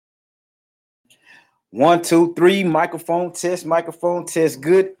One, two, three, microphone test, microphone test.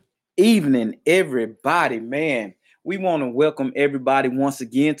 Good evening, everybody. Man, we want to welcome everybody once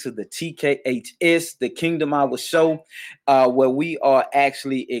again to the TKHS, the Kingdom Hour Show, where we are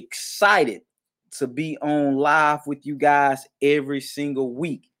actually excited to be on live with you guys every single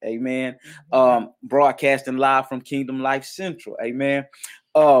week. Amen. Broadcasting live from Kingdom Life Central. Amen.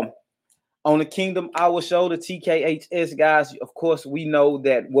 Um, on the Kingdom Hour Show, the TKHS, guys, of course, we know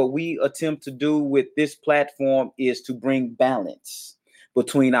that what we attempt to do with this platform is to bring balance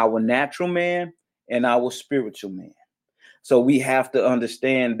between our natural man and our spiritual man. So we have to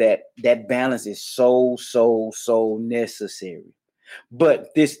understand that that balance is so necessary. But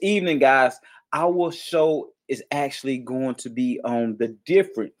this evening, guys, our show is actually going to be on the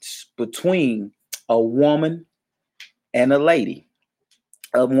difference between a woman and a lady.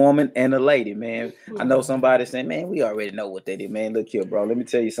 A woman and a lady, man. I know somebody saying, man, we already know what that is, man. Look here, bro. Let me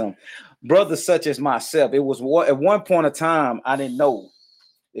tell you something. Brothers such as myself, it was at one point of time, I didn't know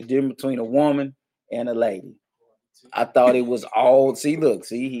the difference between a woman and a lady. I thought it was all, see, look,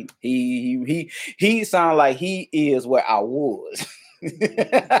 see, he sounded like he is where I was.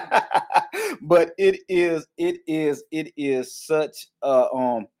 But it is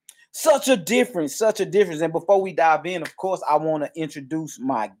such a difference. And before we dive in, of course, I want to introduce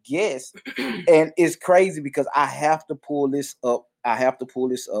my guest. And it's crazy because I have to pull this up.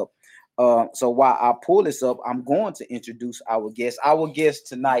 So while I pull this up, I'm going to introduce our guest. Our guest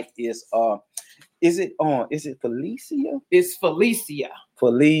tonight is it Felicia? It's Felisia.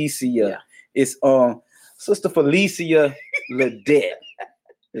 Yeah. It's Sister Felisia Ledet.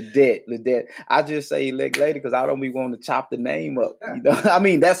 Ledet. I just say elect lady because I don't be wanting to chop the name up. You know, I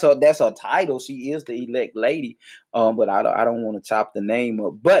mean that's her title. She is the elect lady. But I don't want to chop the name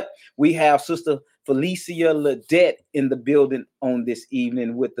up. But we have Sister Felisia Ledet in the building on this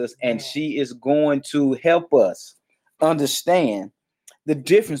evening with us, and she is going to help us understand the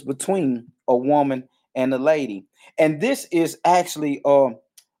difference between a woman and a lady. And this is actually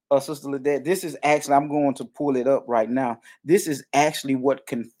Sister Ledet, this is actually, I'm going to pull it up right now. This is actually what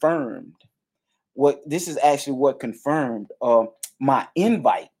confirmed my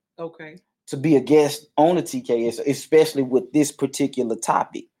invite to be a guest on the TKS, especially with this particular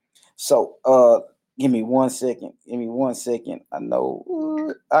topic. So give me one second. I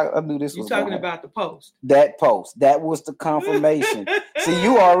know I knew this was talking about the post. That post. That was the confirmation. See,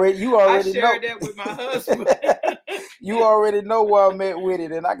 you already I shared that with my husband. You already know where I'm at with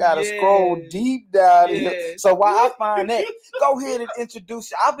it, and I gotta scroll deep down here. So while I find that, go ahead and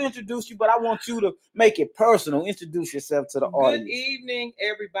introduce you. I've introduced you, but I want you to make it personal. Introduce yourself to the audience. Good evening,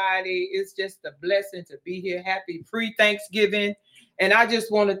 everybody. It's just a blessing to be here. Happy pre-Thanksgiving. And I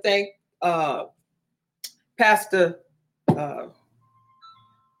just want to thank Pastor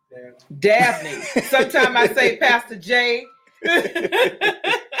Dabney. Sometimes I say Pastor J.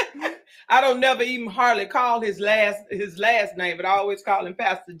 I don't never even hardly call his last name, but I always call him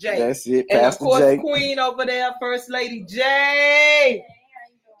Pastor J. That's it, and Pastor of course, J. Queen over there, First Lady J.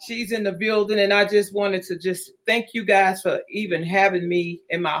 She's in the building, and I just wanted to just thank you guys for even having me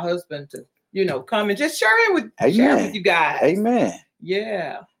and my husband to, come and just share with you guys. Amen.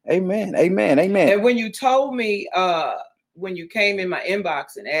 Yeah. Amen. And when you told me, when you came in my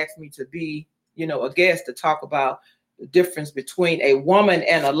inbox and asked me to be, a guest to talk about the difference between a woman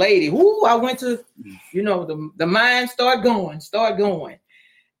and a lady, I went to, the mind start going.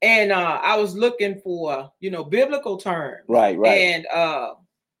 And I was looking for, biblical terms. Right. And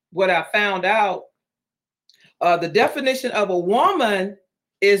what I found out, the definition of a woman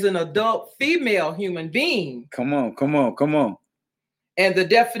is an adult female human being. Come on. And the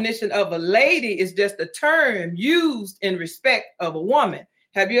definition of a lady is just a term used in respect of a woman.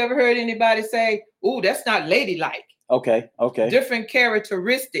 Have you ever heard anybody say, that's not ladylike? Okay. Different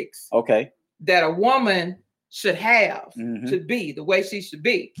characteristics that a woman should have to be the way she should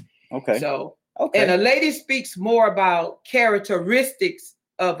be. And a lady speaks more about characteristics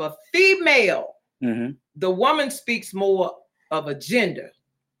of a female. The woman speaks more of a gender.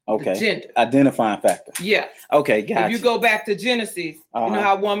 Gender. Identifying factor. Yeah. Okay, gotcha. If you go back to Genesis, you know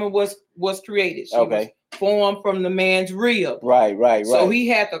how woman was created. She was formed from the man's rib. Right. So he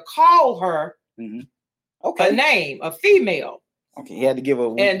had to call her a name, a female. Okay, he had to give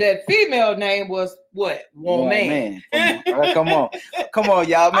her. And that female name was what? Woman. Come on,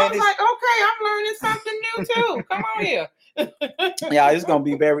 y'all. Man, I was like, okay, I'm learning something new too. Come on here. Yeah, it's gonna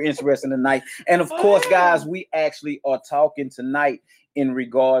be very interesting tonight. And of course, guys, we actually are talking tonight in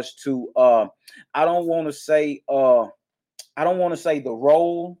regards to I don't want to say the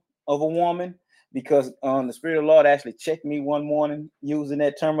role of a woman, because the Spirit of the Lord actually checked me one morning using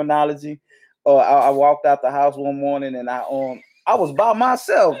that terminology. I walked out the house one morning and I was by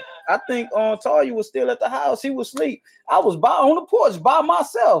myself. I think Toya was still at the house. He was asleep. I was on the porch by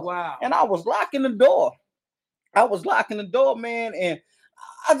myself. Wow. And I was locking the door. Man. And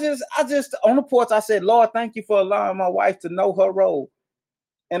I just on the porch, I said, Lord, thank you for allowing my wife to know her role.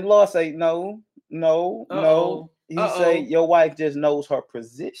 And Lord say, no. He say, your wife just knows her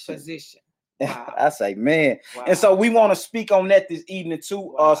position. Wow. I say, man. Wow. And so we want to speak on that this evening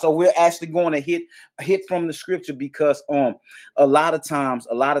too. Wow. So we're actually going to hit from the scripture because a lot of times,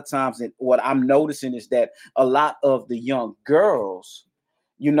 and what I'm noticing is that a lot of the young girls,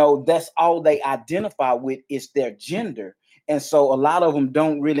 that's all they identify with is their gender. And so a lot of them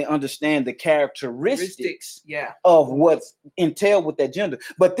don't really understand the characteristics of what's entailed with that gender.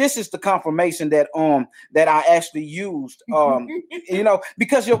 But this is the confirmation that I actually used,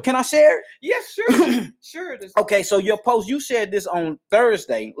 because can I share it? Yes, sure. Sure. Okay, so your post, you shared this on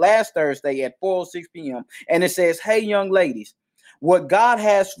last Thursday at 4:06 p.m. And it says, hey, young ladies, what God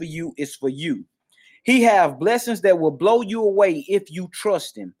has for you is for you. He have blessings that will blow you away if you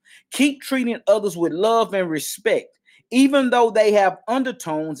trust him. Keep treating others with love and respect, even though they have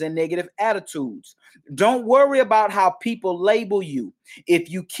undertones and negative attitudes. Don't worry about how people label you.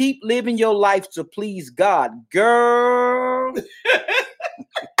 If you keep living your life to please God, girl,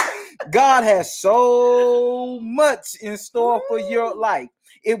 God has so much in store for your life.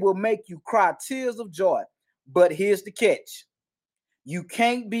 It will make you cry tears of joy. But here's the catch. You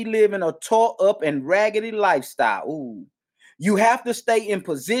can't be living a tore up and raggedy lifestyle. Ooh. You have to stay in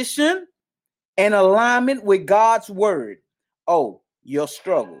position and alignment with God's word. Oh, your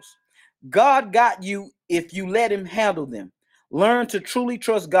struggles. God got you if you let him handle them. Learn to truly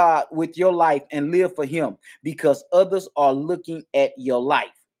trust God with your life and live for him because others are looking at your life.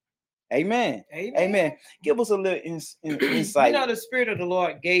 Amen. Amen. Give us a little insight. The Spirit of the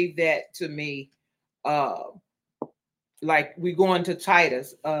Lord gave that to me. Like we go into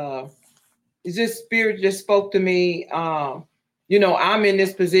Titus. This Spirit just spoke to me. I'm in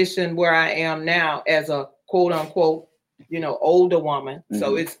this position where I am now as a quote unquote, older woman. Mm-hmm.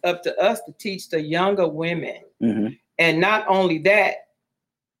 So it's up to us to teach the younger women. Mm-hmm. And not only that,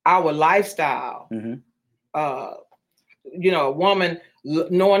 our lifestyle. Mm-hmm. A woman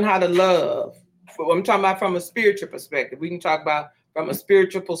knowing how to love. I'm talking about from a spiritual perspective. We can talk about from a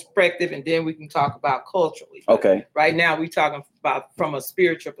spiritual perspective, and then we can talk about culturally. Okay. Right now, we're talking about from a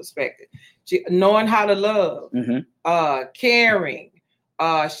spiritual perspective. Knowing how to love, mm-hmm. Caring.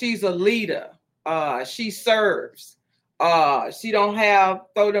 She's a leader. She serves. She don't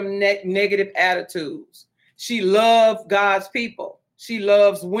throw them negative attitudes. She loves God's people. She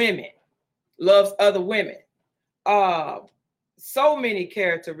loves women. Loves other women. So many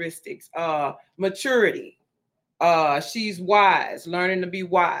characteristics. Maturity. She's wise, learning to be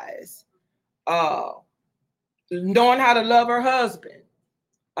wise, knowing how to love her husband.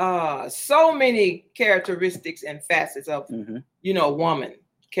 So many characteristics and facets of, mm-hmm. Woman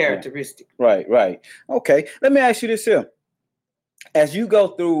characteristic. Right. Okay. Let me ask you this here. As you go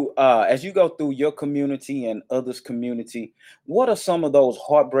through your community and others' community, what are some of those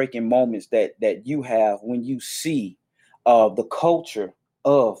heartbreaking moments that you have when you see the culture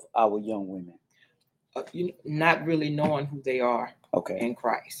of our young women? Not really knowing who they are in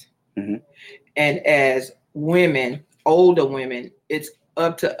Christ. Mm-hmm. And as women, older women, it's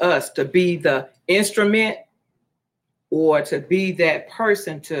up to us to be the instrument or to be that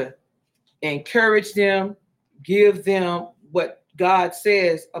person to encourage them, give them what God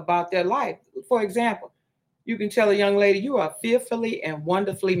says about their life. For example, you can tell a young lady, you are fearfully and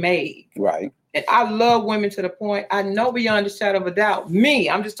wonderfully made. Right. And I love women to the point, I know beyond a shadow of a doubt,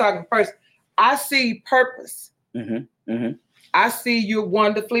 I'm just talking first. I see purpose. Mm-hmm. Mm-hmm. I see you're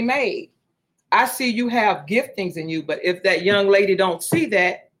wonderfully made. I see you have giftings in you. But if that young lady don't see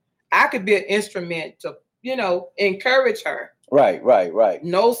that, I could be an instrument to, encourage her. Right.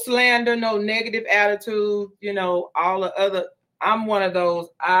 No slander, no negative attitude, all the other. I'm one of those.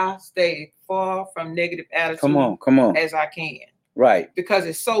 I stay far from negative attitude. Come on. As I can. Right. Because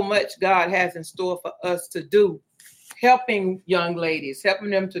it's so much God has in store for us to do. Helping young ladies, helping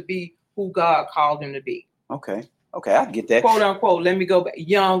them to be who God called them to be. Okay, I get that. Quote unquote, let me go back.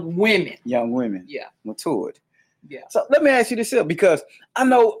 Young women. Yeah. Matured. Yeah. So let me ask you this here, because I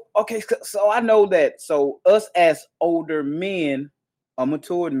know, so I know that, so us as older men,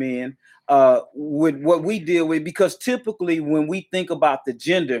 matured men, with what we deal with, because typically when we think about the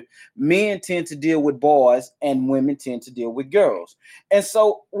gender, men tend to deal with boys and women tend to deal with girls. And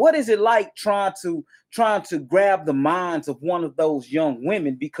so what is it like trying to grab the minds of one of those young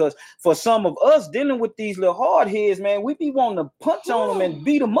women? Because for some of us dealing with these little hard heads, man, we be wanting to punch on them and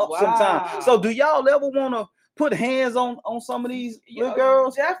beat them up sometimes. So do y'all ever want to put hands on some of these little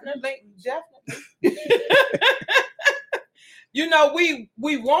girls? Definitely. You know, we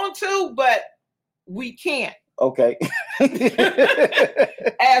want to, but we can't. Okay.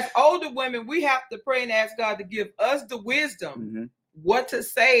 As older women, we have to pray and ask God to give us the wisdom what to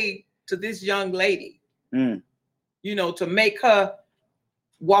say to this young lady, you know, to make her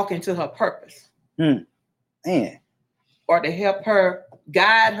walk into her purpose. Man. Or to help her,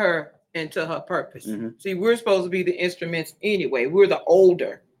 guide her into her purpose. See, we're supposed to be the instruments anyway. We're the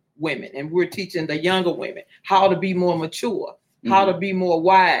older women, and we're teaching the younger women how to be more mature, how to be more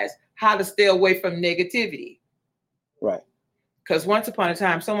wise, how to stay away from negativity. Right. Because once upon a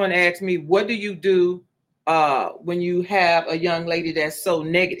time, someone asked me, what do you do when you have a young lady that's so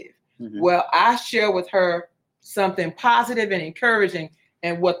negative? Well, I share with her something positive and encouraging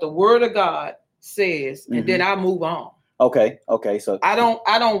and what the word of God says, and then I move on. Okay. So I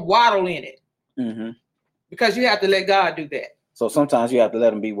don't waddle in it, because you have to let God do that. So sometimes you have to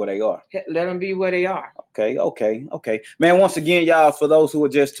let them be where they are. Let them be where they are. Okay. Man, once again, y'all, for those who are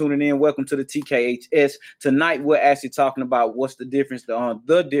just tuning in, welcome to the TKHS. Tonight, we're actually talking about what's the difference,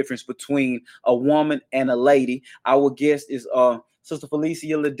 the difference between a woman and a lady. Our guest is Sister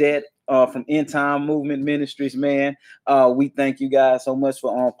Felisia Ledet from End Time Movement Ministries, man. We thank you guys so much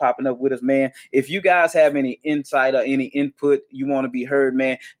for popping up with us, man. If you guys have any insight or any input, you want to be heard,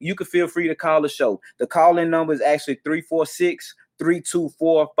 man, you can feel free to call the show. The call-in number is actually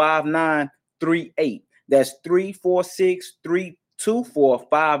 346-324-5938. That's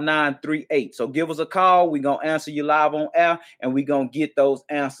 346-324-5938. So give us a call. We're going to answer you live on air, and we're going to get those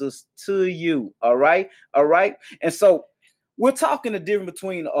answers to you. All right. And so we're talking the difference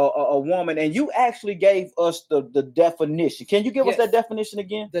between a woman, and you actually gave us the definition. Can you give us that definition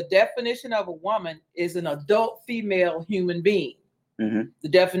again? The definition of a woman is an adult female human being. The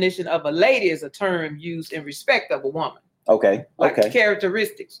definition of a lady is a term used in respect of a woman. Okay. The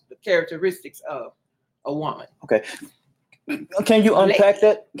characteristics of a woman. Okay. Can you unpack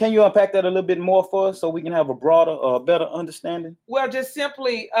that? Can you unpack that a little bit more for us so we can have a broader, better understanding? Well, just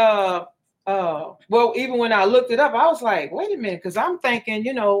simply, well, even when I looked it up, I was like, wait a minute, because I'm thinking,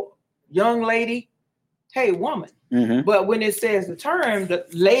 you know, young lady, hey, woman. But when it says the term, the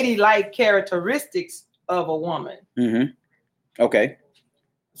ladylike characteristics of a woman. Okay.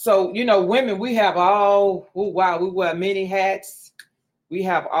 So, you know, women, we have we wear many hats. We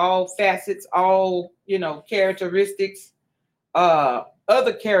have all facets, all, you know, characteristics,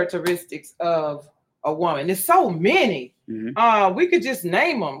 other characteristics of a woman. There's so many. We could just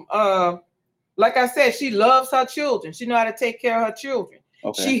name them. Like I said, she loves her children. She knows how to take care of her children.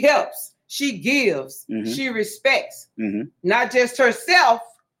 Okay. She helps. She gives. She respects. Not just herself,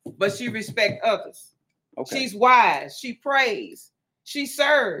 but she respects others. Okay. She's wise. She prays. She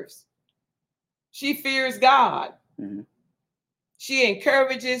serves. She fears God. She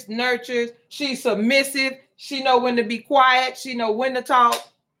encourages, nurtures. She's submissive. She knows when to be quiet. She knows when to talk.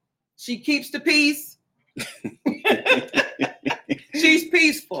 She keeps the peace. She's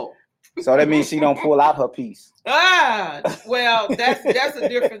peaceful. So that means she don't pull out her piece. Well, that's a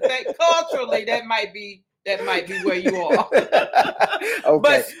different thing. Culturally, that might be where you are. Okay.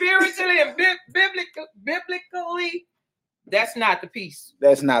 But spiritually and biblically, that's not the piece.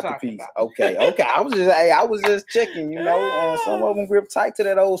 That's not the piece. Okay. I was just checking. You know, some of them grip tight to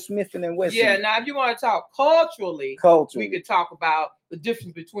that old Smith and Wesson. Yeah. Now, if you want to talk culturally, we could talk about the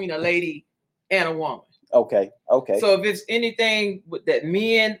difference between a lady and a woman. Okay. So if it's anything that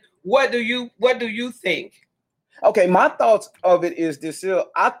men, what do you think? Okay, my thoughts of it is this.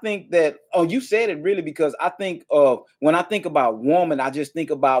 I think that you said it really, because I think when I think about woman, I just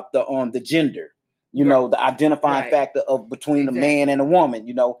think about the gender. You know, the identifying factor of between a man and a woman,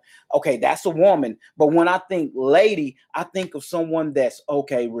 you know, okay, that's a woman. But when I think lady, I think of someone that's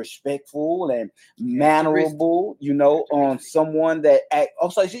respectful and mannerable, you know, on someone that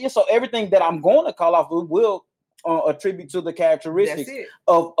so everything that I'm going to call off will attribute to the characteristics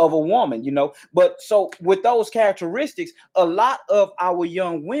of a woman, you know. But so with those characteristics, a lot of our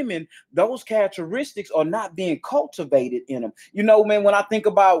young women, those characteristics are not being cultivated in them. You know, man, when I think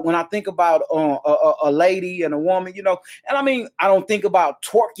about a lady and a woman, you know, and I mean, I don't think about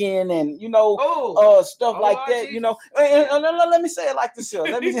twerking and, you know, stuff like that, Jesus. You know. And let me say it like this here.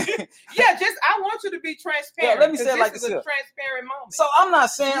 Let me I want you to be transparent. Let me say it like this. Transparent moment. So I'm not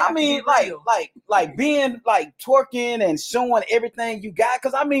saying, I mean, like being like twerking and showing everything you got.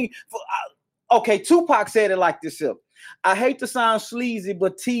 Because I mean, okay, Tupac said it like this here. I hate to sound sleazy,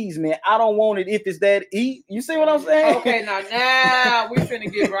 but tease me. I don't want it if it's that eat. You see what I'm saying? Okay, now we're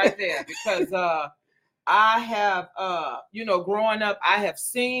finna get right there because I have you know, growing up, I have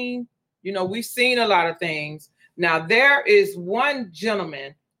seen, you know, we've seen a lot of things. Now there is one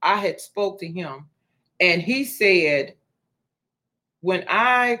gentleman, I had spoke to him, and he said, when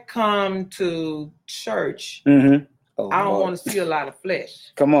I come to church, I don't want to see a lot of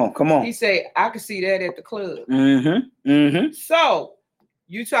flesh. Come on. He said, I can see that at the club. So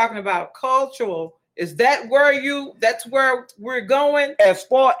you talking about cultural, is that where that's where we're going? As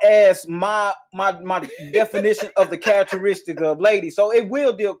far as my definition of the characteristic of ladies. So it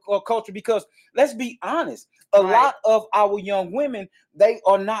will deal with culture because let's be honest, a lot of our young women, they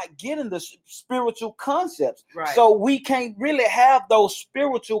are not getting the spiritual concepts. Right. So we can't really have those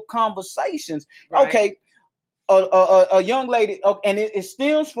spiritual conversations. Right. Okay. A young lady, and it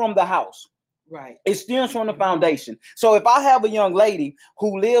stems from the house. Right. It stems from the foundation. So if I have a young lady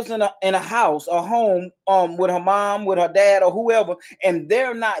who lives in a house, a home, with her mom, with her dad, or whoever, and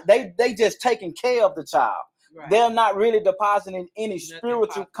they're not, they just taking care of the child. Right. They're not really depositing any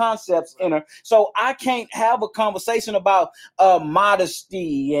spiritual concepts in her. So I can't have a conversation about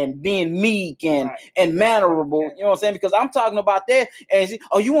modesty and being meek and mannerable. You know what I'm saying? Because I'm talking about that. And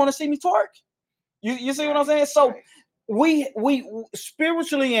you want to see me twerk? You see what I'm saying? So we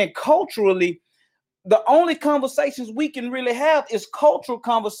spiritually and culturally, the only conversations we can really have is cultural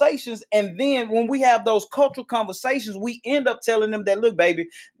conversations. And then when we have those cultural conversations, we end up telling them that, look, baby,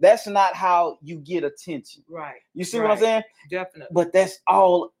 that's not how you get attention. Right. You see what I'm saying? Definitely. But that's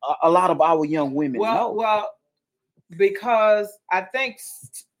all a lot of our young women know. Well, because I think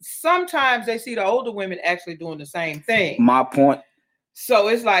sometimes they see the older women actually doing the same thing. My point. So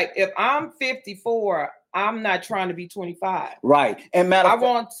it's like, if I'm 54, I'm not trying to be 25. Right. And I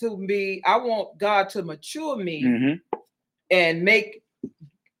want God to mature me and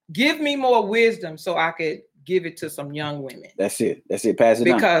give me more wisdom so I could give it to some young women. That's it. Pass it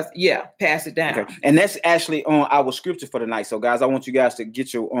down. Pass it down. Okay. And that's actually on our scripture for tonight. So guys, I want you guys to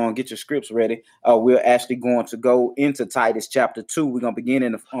get your scripts ready. We're actually going to go into Titus chapter 2. We're going to begin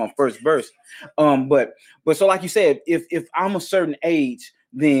in the first verse. But so like you said, if I'm a certain age,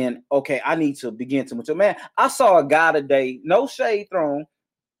 then okay, I need to begin to mature. Man, I saw a guy today, no shade thrown.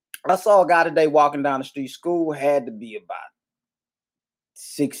 I saw a guy today walking down the street. School had to be about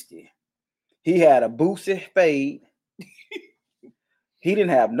 60. He had a boosie fade. He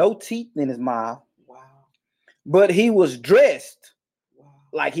didn't have no teeth in his mouth. Wow. But he was dressed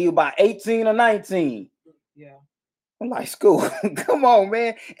like he was about 18 or 19. Yeah. I'm like, school, come on,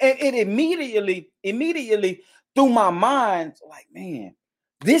 man. And it immediately through my mind, like, man,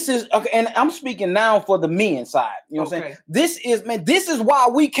 this is okay. And I'm speaking now for the men side. You know what I'm saying? This is why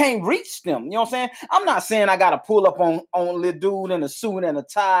we can't reach them. You know what I'm saying? I'm not saying I gotta pull up on little dude in a suit and a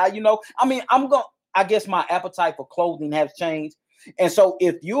tie, you know. I mean, I guess my appetite for clothing has changed. And so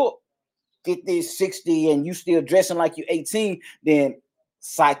if you're 50, 60 and you still dressing like you're 18, then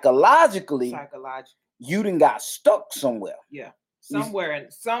psychologically you done got stuck somewhere. Yeah. Somewhere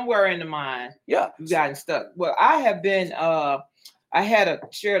in the mind. Yeah. You gotten stuck. Well, I have been I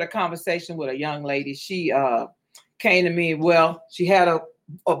shared a conversation with a young lady. She came to me. Well, she had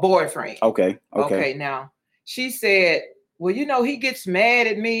a boyfriend. Okay. Now she said, well, you know, he gets mad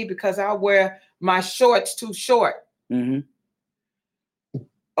at me because I wear my shorts too short.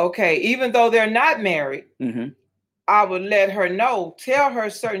 Okay. Even though they're not married, I would let her know, tell her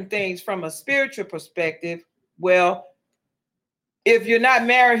certain things from a spiritual perspective. Well, if you're not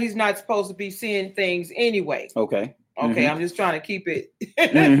married, he's not supposed to be seeing things anyway. Okay. I'm just trying to keep it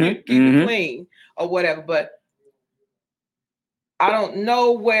it clean or whatever. But I don't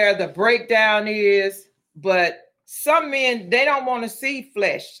know where the breakdown is, but some men, they don't want to see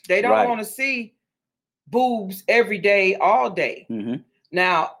flesh. They don't want to see boobs every day, all day.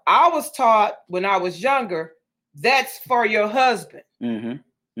 Now, I was taught when I was younger, that's for your husband.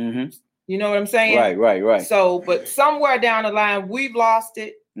 You know what I'm saying? Right. So, but somewhere down the line, we've lost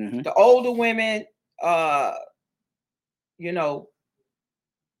it. The older women, you know,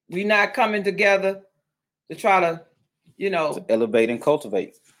 we're not coming together. to try to, to elevate and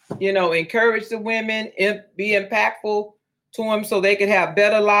cultivate. Encourage the women and be impactful to them so they can have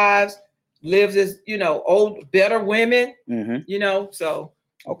better lives, lives as, old, better women, so.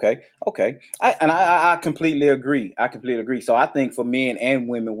 Okay. I completely agree. So I think for men and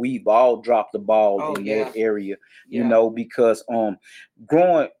women, we've all dropped the ball in that area, because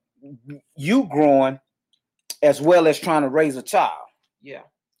growing as well as trying to raise a child. Yeah.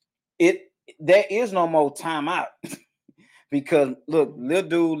 There is no more time out. Because look, little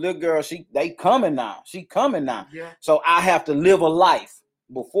dude, little girl, they coming now. She coming now. Yeah. So I have to live a life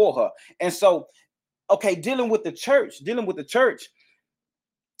before her. And so, dealing with the church,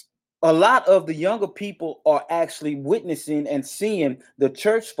 a lot of the younger people are actually witnessing and seeing the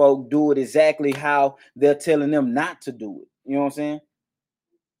church folk do it exactly how they're telling them not to do it. You know what I'm saying?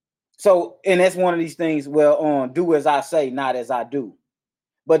 So, and that's one of these things, do as I say, not as I do.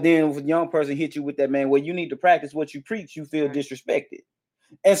 But then if a young person hit you with that, man, well, you need to practice what you preach, you feel disrespected.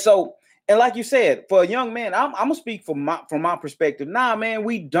 And so, and like you said, for a young man, I'm gonna speak from my perspective. Nah, man,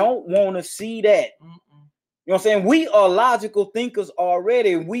 we don't want to see that. Mm-mm. You know what I'm saying? We are logical thinkers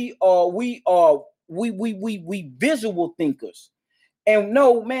already. We visual thinkers. And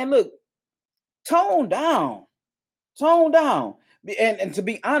no, man, look, tone down. And to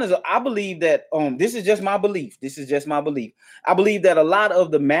be honest, I believe that this is just my belief. I believe that a lot of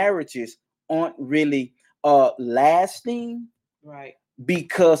the marriages aren't really lasting, right?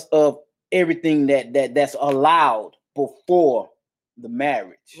 Because of everything that's allowed before the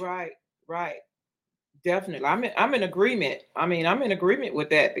marriage. Right. Definitely. I'm in agreement. I'm in agreement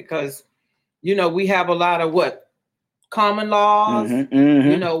with that because we have a lot of common laws.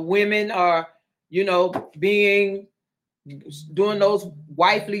 Mm-hmm. Women are doing those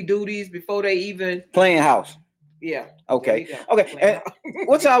wifely duties before they even playing house. Yeah. Okay. And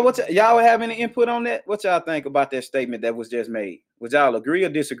what y'all have any input on that? What y'all think about that statement that was just made? Would y'all agree or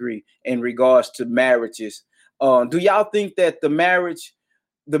disagree in regards to marriages? Do y'all think that the marriage,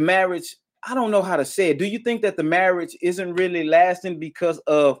 I don't know how to say it. Do you think that the marriage isn't really lasting because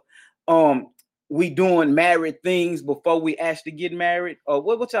of we doing married things before we actually get married? Or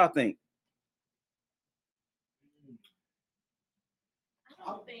what y'all think?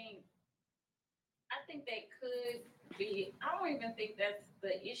 I think that could be. I don't even think that's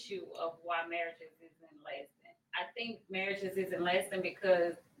the issue of why marriages isn't lasting. I think marriages isn't lasting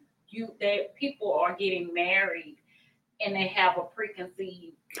because people are getting married and they have a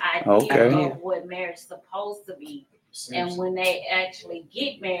preconceived idea of what marriage is supposed to be. And when they actually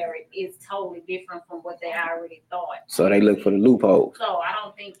get married, it's totally different from what they already thought. So they look for the loophole. So I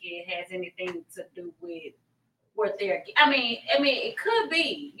don't think it has anything to do with what they're. I mean, it could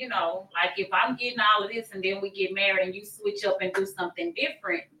be, like if I'm getting all of this and then we get married and you switch up and do something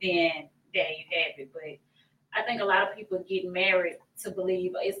different, then there you have it. But I think a lot of people get married to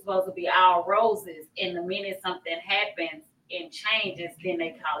believe it's supposed to be all roses, and the minute something happens and changes, then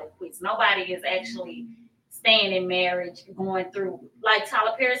they call it quits. Nobody is actually staying in marriage, going through, like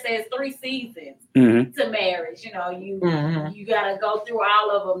Tyler Perry says, 3 seasons to marriage. You got to go through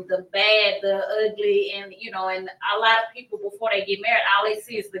all of them, the bad, the ugly, and and a lot of people before they get married, all they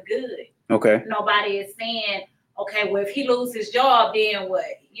see is the good. Okay. Nobody is saying, okay, well, if he loses his job, then what?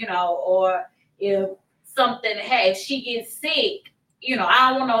 Or if something, if she gets sick, I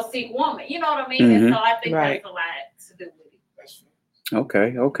don't want no sick woman. You know what I mean? Mm-hmm. And so I think that's a lot to do with it.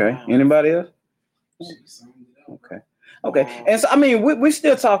 Okay. Wow. Anybody else? Okay. And so, I mean, we're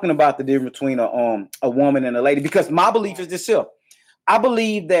still talking about the difference between a woman and a lady, because my belief is this here. I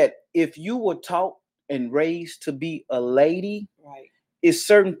believe that if you were taught and raised to be a lady, it's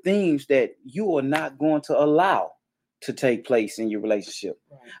certain things that you are not going to allow to take place in your relationship.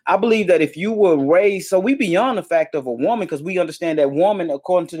 I believe that if you were raised, so we beyond the fact of a woman, because we understand that woman,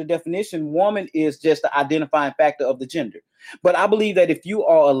 according to the definition, woman is just the identifying factor of the gender. But I believe that if you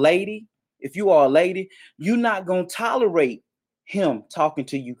are a lady, you're not going to tolerate him talking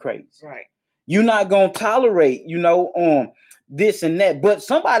to you crazy. Right. You're not going to tolerate, this and that. But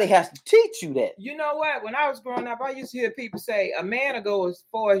somebody has to teach you that. You know what? When I was growing up, I used to hear people say a man will go as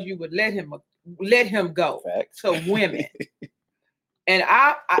far as you would let him go. Facts. To women. And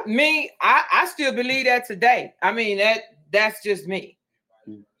I still believe that today. I mean, that's just me.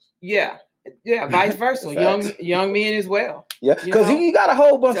 Yeah. Yeah, vice versa. young men as well. Yeah, because you got a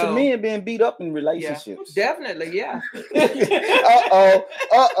whole bunch of men being beat up in relationships. Yeah, definitely, yeah.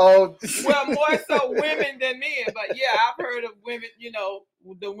 Uh-oh. Well, more so women than men, but yeah, I've heard of women,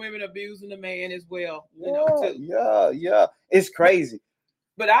 the women abusing the man as well. Too. Yeah. It's crazy.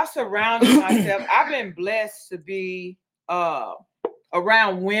 But I surrounded myself. I've been blessed to be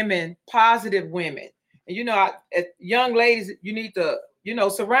around women, positive women. And young ladies, you need to,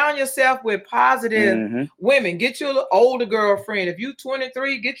 surround yourself with positive women. Get you an older girlfriend. If you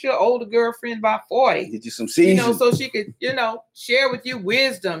 23, get your older girlfriend about 40. Get you some season. So she could, share with you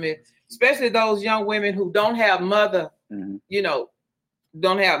wisdom, especially those young women who don't have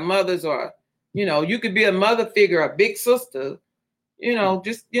don't have mothers, or, you could be a mother figure, a big sister,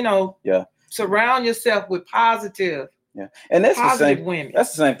 surround yourself with positive. Yeah, and that's the same. Women.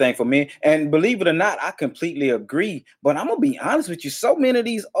 That's the same thing for me. And believe it or not, I completely agree. But I'm gonna be honest with you. So many of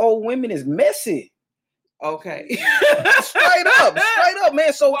these old women is messy. Okay, straight up,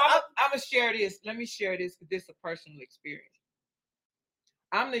 man. So I'm gonna share this. Let me share this because this is a personal experience.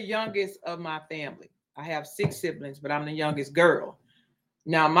 I'm the youngest of my family. I have 6 siblings, but I'm the youngest girl.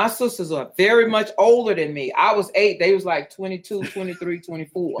 Now my sisters are very much older than me. I was 8. They was like 22, 23,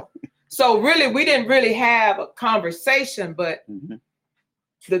 24. So really, we didn't really have a conversation, but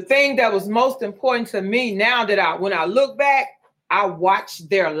the thing that was most important to me now that when I look back, I watched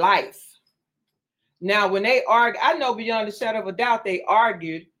their life. Now, when they argue, I know beyond a shadow of a doubt they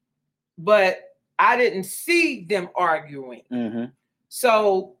argued, but I didn't see them arguing.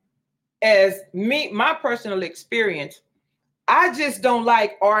 So as my personal experience, I just don't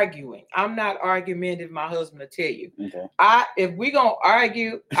like arguing. I'm not argumentative. My husband will tell you. Okay. If we're going to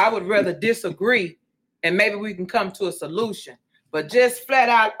argue, I would rather disagree and maybe we can come to a solution. But just flat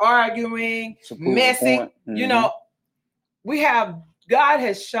out arguing, messy, God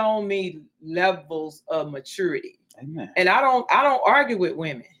has shown me levels of maturity. Amen. And I don't argue with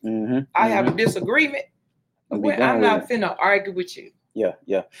women. I have a disagreement. I'm not finna argue with you.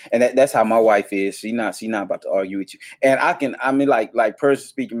 Yeah. And that's how my wife is. She's not about to argue with you. And I mean, like person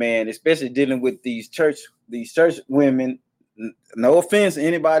speaking, man, especially dealing with these church women. No offense to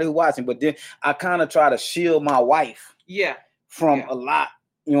anybody who's watching, but then I kind of try to shield my wife from a lot,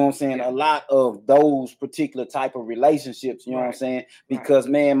 you know what I'm saying? A lot of those particular type of relationships, you know what I'm saying? Because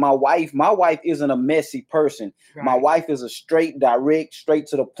man, my wife isn't a messy person. My wife is a straight, direct, straight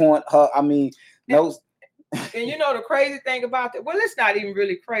to the point. And the crazy thing about that, well, it's not even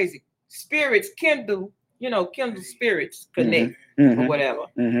really crazy. Spirits kindle spirits connect or whatever.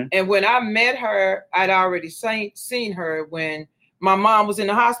 And when I met her, I'd already seen her when my mom was in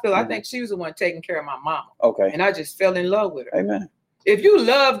the hospital. I think she was the one taking care of my mom. Okay. And I just fell in love with her. Amen. If you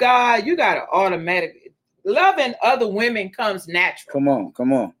love God, you got to automatically, loving other women comes natural. Come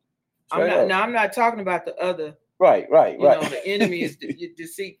on. I'm not talking about the other. Right. The enemy is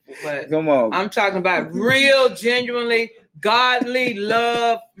deceitful, but come on. I'm talking about real, genuinely godly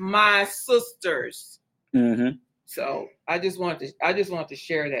love my sisters. So I just want to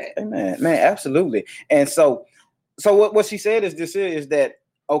share that. Amen, man, absolutely. And so what she said is that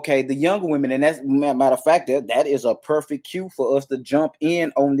okay, the younger women, and that's matter of fact that is a perfect cue for us to jump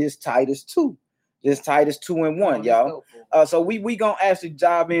in on this Titus 2. This Titus 2:1, y'all. So we gonna actually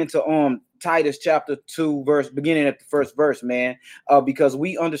dive into Titus chapter 2 beginning at the first verse, man. Because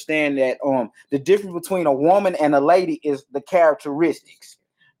we understand that the difference between a woman and a lady is the characteristics.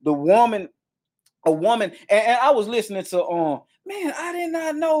 A woman, and I was listening to man, I did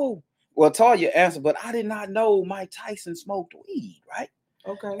not know. Well, Talia answered, but I did not know Mike Tyson smoked weed, right?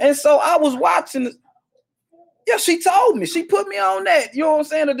 Okay. And so I was watching. Yeah, she told me. She put me on that. You know what I'm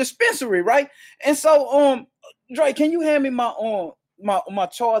saying? A dispensary, right? And so, Dre, can you hand me my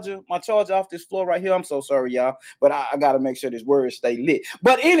charger off this floor right here? I'm so sorry, y'all, but I gotta make sure this word stay lit.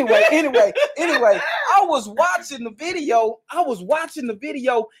 But anyway, I was watching the video,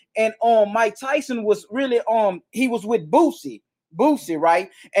 and Mike Tyson was really he was with Boosie, right?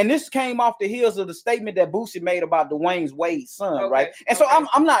 And this came off the heels of the statement that Boosie made about Dwayne Wade's son, right? And so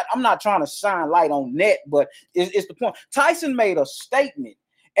I'm not trying to shine light on that, but it's the point. Tyson made a statement,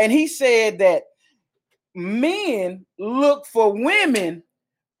 and he said that men look for women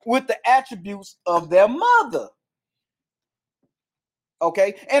with the attributes of their mother.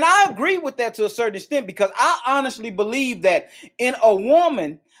 Okay, and I agree with that to a certain extent, because I honestly believe that in a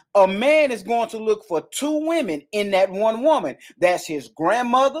woman, a man is going to look for 2 women in that one woman. That's his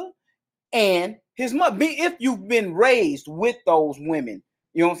grandmother and his mother. If you've been raised with those women,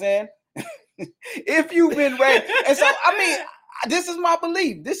 you know what I'm saying? If you've been raised. And so, I mean, this is my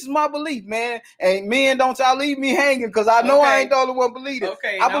belief, man. And men, don't y'all leave me hanging, because I know I ain't the only one believing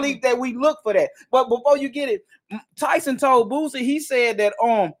it. I believe that we look for that. But before you get it, Tyson told Boosie, he said that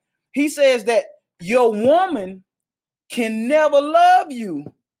he says that your woman can never love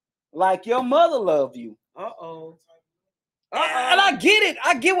you like your mother loved you. Uh-oh. And I get it.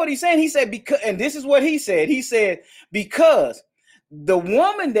 I get what he's saying. He said, because, and this is what he said. He said, because the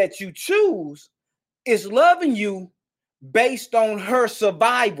woman that you choose is loving you based on her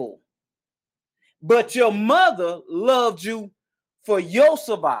survival. but your mother loved you for your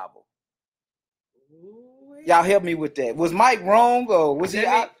survival. Y'all help me with that. Was Mike wrong or was he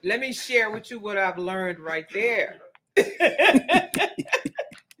out? Let me share with you what I've learned right there.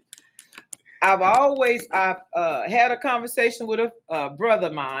 I've had a conversation with a brother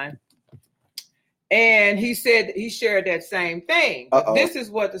of mine, and he said he shared that same thing. But this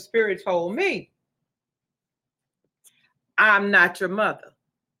is what the Spirit told me. I'm not your mother.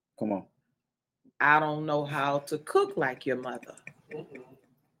 Come on. I don't know how to cook like your mother.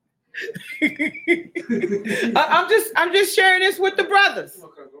 I'm just sharing this with the brothers.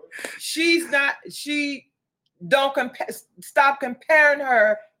 She don't stop comparing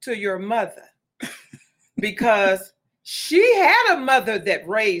her to your mother, because she had a mother that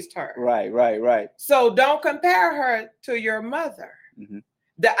raised her. Right. So don't compare her to your mother. Mm-hmm.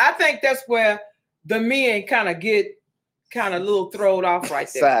 I think that's where the men kind of get a little thrown off right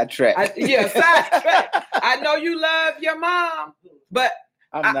there. Sidetrack. Sidetrack. I know you love your mom, but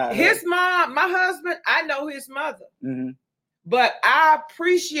his mom, my husband, I know his mother. Mm-hmm. But I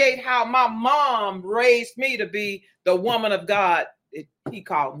appreciate how my mom raised me to be the woman of God that he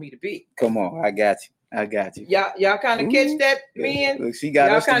called me to be. Come on, I got you. Y'all kind of catch that, men? Look, she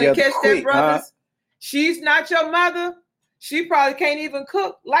got us together quick, that, brothers? Huh? She's not your mother. She probably can't even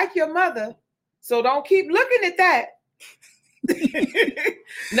cook like your mother. So don't keep looking at that.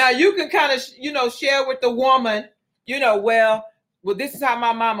 Now you can kind of, share with the woman, well, this is how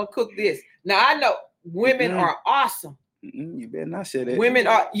my mama cooked this. Now I know women are awesome. You better not say that. Women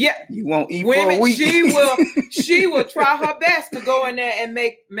are, you won't eat for a week. She will try her best to go in there and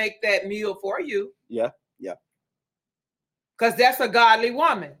make that meal for you. Yeah. Because that's a godly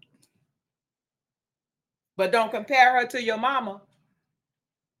woman. But don't compare her to your mama.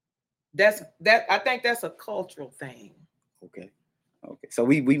 I think that's a cultural thing. Okay. So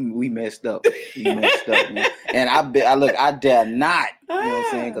we messed up. Man. And I dare not. You know what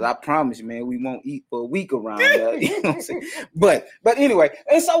I'm saying? Because I promise you, man, we won't eat for a week around here. You know what I'm saying? But anyway,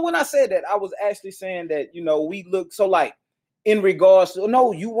 and so when I said that, I was actually saying that, we look so like in regards to,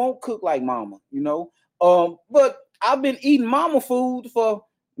 no, you won't cook like mama, but I've been eating mama food for,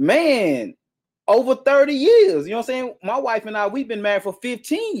 man, over 30 years. You know what I'm saying? My wife and I, we've been married for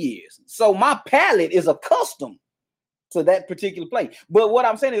 15 years. So my palate is accustomed to that particular place. But what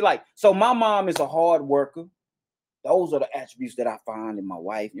I'm saying is so my mom is a hard worker. Those are the attributes that I find in my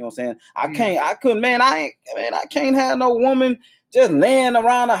wife. You know what I'm saying? I can't have no woman just laying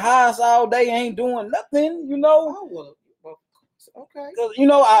around the house all day, ain't doing nothing, Oh, well, okay.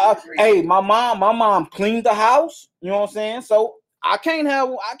 Because, my mom cleaned the house. You know what I'm saying? So I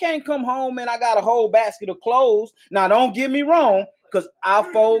can't come home and I got a whole basket of clothes. Now, don't get me wrong, because I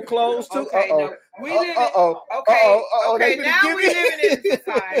fold clothes too. Okay, now we live in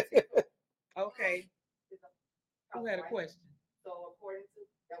society. Okay. Who had a question? So according to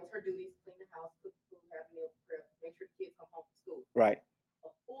that was her duties: clean the house, cook food, have meal prep, make sure the kids come home from school. Right. A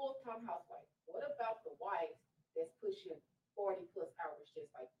full-time housewife. What about the wife that's pushing 40+ hours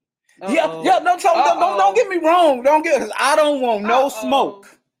just like you? Don't get me wrong. I don't want no smoke.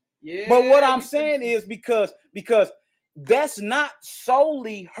 Yeah. But what I'm saying is because that's not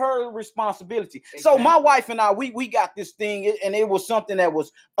solely her responsibility. Exactly. So my wife and I, we got this thing, and it was something that was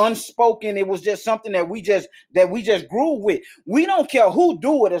unspoken. It was just something that we just grew with. We don't care who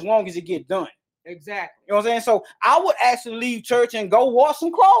do it as long as it get done. Exactly. You know what I'm saying? So I would actually leave church and go wash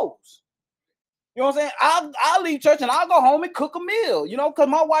some clothes. You know what I'm saying? I'll leave church and I'll go home and cook a meal, because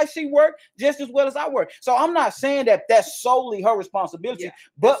my wife, she worked just as well as I work. So I'm not saying that that's solely her responsibility,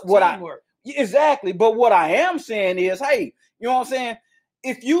 but exactly. But what I am saying is, hey, you know what I'm saying?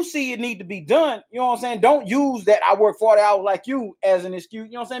 If you see it need to be done, you know what I'm saying? Don't use that I work 40 hours like you as an excuse.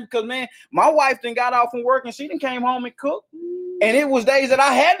 You know what I'm saying? Because, man, my wife then got off from work and she then came home and cooked. And it was days that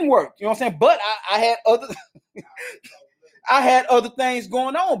I hadn't worked. You know what I'm saying? But I had other... I had other things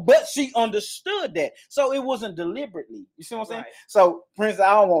going on, but she understood that. So it wasn't deliberately. You see what I'm saying? Right. So, Prince,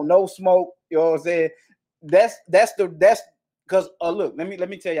 I don't want no smoke. You know what I'm saying? That's because look, let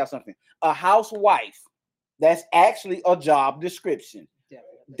me tell y'all something. A housewife, that's actually a job description.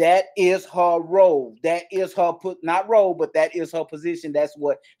 Definitely. That is her role. That is her not role, but that is her position. That's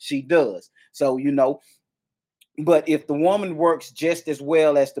what she does. So, but if the woman works just as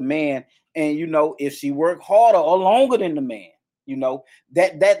well as the man, and if she worked harder or longer than the man,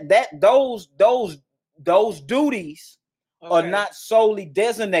 those duties are not solely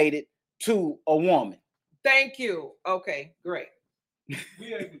designated to a woman. Thank you. Okay, great.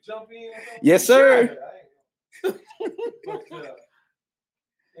 We able to jump in? Yes, sir. But,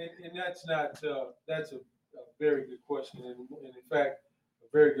 and that's a very good question, and in fact, a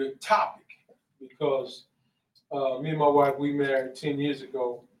very good topic. because me and my wife, we married 10 years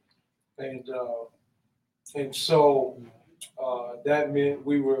ago. And so that meant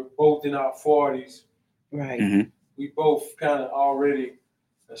we were both in our 40s. Right. Mm-hmm. We both kind of already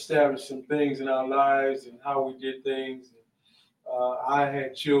established some things in our lives and how we did things. I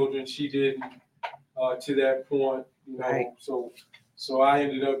had children, she didn't to that point, you know. Right. So I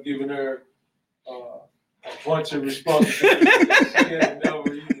ended up giving her a bunch of responsibilities that she had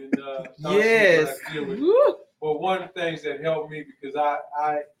never even Yes. deal with. But one of the things that helped me, because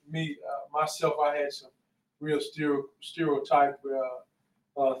myself, I had some real stereotype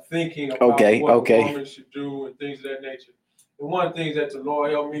thinking about what a woman should do and things of that nature. And one of the things that the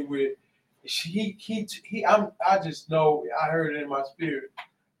Lord helped me with, I just know, I heard it in my spirit,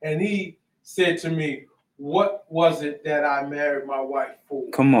 and He said to me, "What was it that I married my wife for?"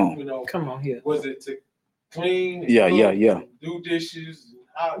 Come on, you know, come on here. Was it to clean? And yeah, cook yeah. And do dishes,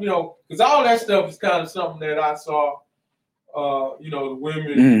 you know, because all that stuff is kind of something that I saw. You know, the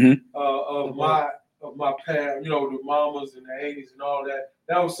women of my past, you know, the mamas and the 80s and all that.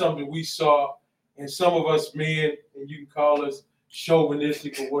 That was something we saw, and some of us men, and you can call us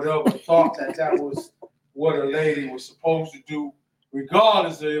chauvinistic or whatever, thought that was what a lady was supposed to do,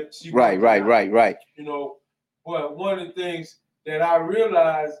 regardless of if she right. You know, but one of the things that I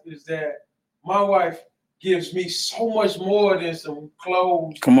realized is that my wife gives me so much more than some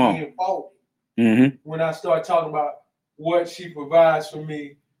clothes being folded. Mm-hmm. When I start talking about what she provides for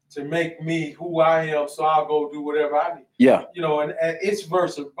me to make me who I am, so I'll go do whatever I need. Yeah. You know, and it's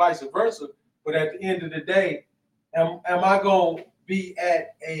vice versa. But at the end of the day, am I going to be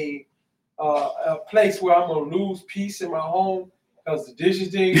at a place where I'm going to lose peace in my home because the dishes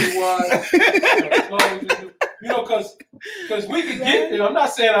didn't get washed? You know, because we can get there. I'm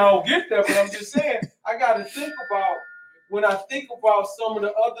not saying I don't get there, but I'm just saying I got to think about, when I think about some of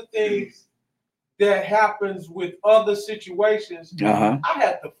the other things that happens with other situations, I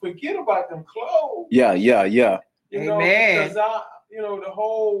have to forget about them clothes. Yeah. You know, Amen. because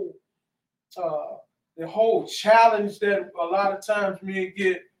the whole challenge that a lot of times men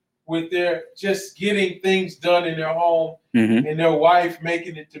get with their just getting things done in their home and their wife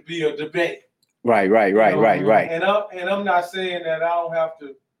making it to be a debate. Right. And I'm not saying that I don't have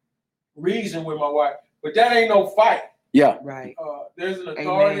to reason with my wife, but that ain't no fight. Yeah. Right. There's an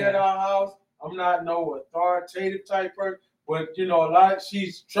authority at our house. I'm not no authoritative type person, but you know,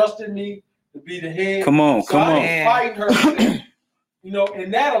 she's trusted me to be the head. Come on. I ain't fighting her. You know,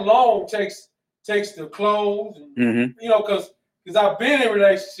 and that alone takes the clothes. And, you know, because I've been in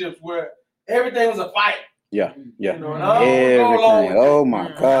relationships where everything was a fight. Yeah. You know, and I don't go along with oh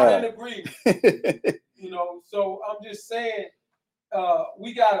my God. I'm in agreement. You know, so I'm just saying,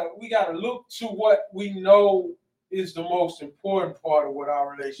 we gotta look to what we know is the most important part of what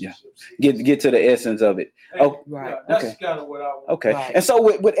our relationships is. Get to the essence of it. Right. That's kind of what I want. Okay. Right. And so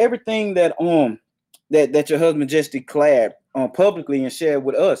with everything that that your husband just declared publicly and shared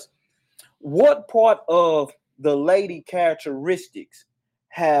with us, what part of the lady characteristics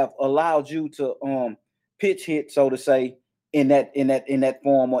have allowed you to pitch hit, so to say, in that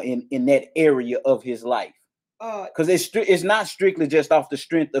form or in that area of his life? Because it's not strictly just off the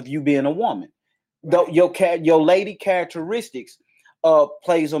strength of you being a woman. Though your lady characteristics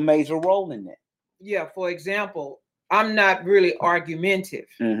plays a major role in that. Yeah, for example, I'm not really argumentative.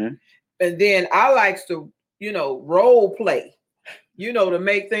 And then I like to, you know, role play, you know, to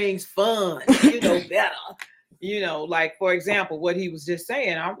make things fun, you know, better. You know, like for example, what he was just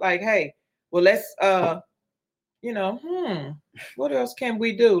saying, I'm like, hey, well, let's you know, what else can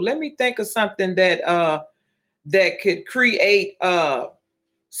we do? Let me think of something that could create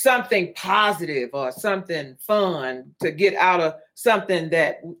something positive or something fun to get out of something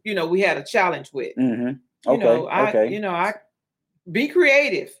that, you know, we had a challenge with. You know, I be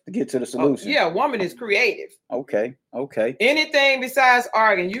creative to get to the solution. Woman is creative. Okay. Anything besides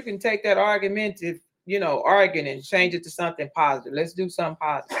arguing, you can take that argumentative, you know, arguing and change it to something positive. Let's do something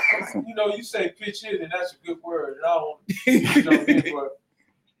positive. You know, you say pitch in, and that's a good word. And I don't, but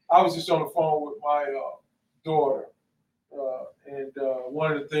I was just on the phone with my daughter. And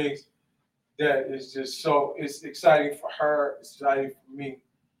one of the things that is just it's exciting for her, it's exciting for me,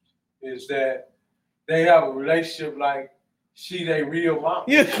 is that they have a relationship like they real mom.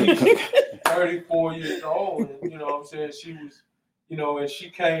 She's 34 years old, and you know what I'm saying, she was, you know, and she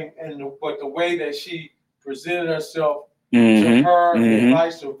came, but the way that she presented herself to her and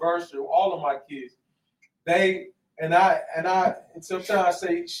vice versa, all of my kids, and sometimes I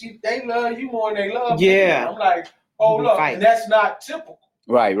say they love you more than they love me. I'm like, hold up, and that's not typical.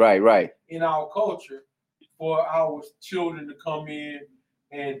 Right. In our culture, for our children to come in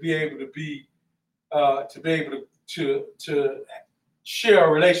and be able to be to be able to share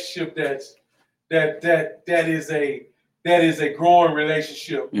a relationship that is a growing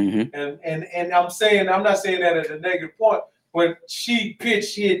relationship. And I'm not saying that at a negative point, but she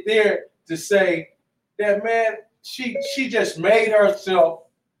pitched it there to say that, man, she just made herself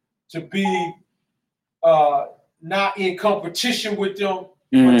to be not in competition with them,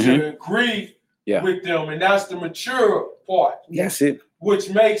 but to agree with them, and that's the mature part. That's it. Which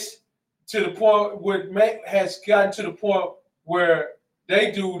makes to the point has gotten to the point where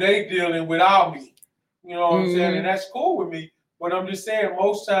they dealing without me. You know what I'm saying? And that's cool with me. But I'm just saying,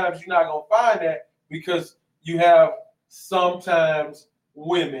 most times you're not gonna find that, because you have sometimes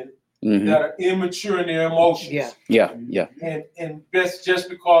women that are immature in their emotions. And that's just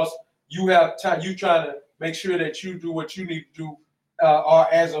because you have time, you trying to make sure that you do what you need to do,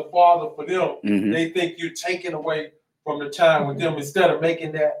 or as a father for them, they think you're taking away from the time with them instead of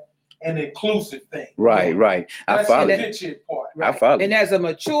making that an inclusive thing. Right. That's the pitching part. I follow. And as a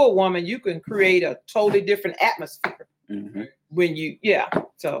mature woman, you can create a totally different atmosphere. When you,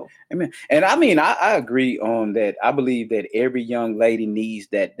 so. Amen. And I mean, I agree on that. I believe that every young lady needs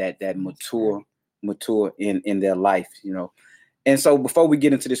that mature in their life, you know. And so before we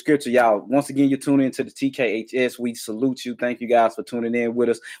get into the scripture, y'all, once again, you're tuning into the TKHS. We salute you. Thank you guys for tuning in with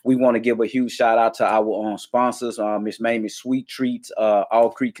us. We want to give a huge shout out to our sponsors, Miss Mamie's Sweet Treats, All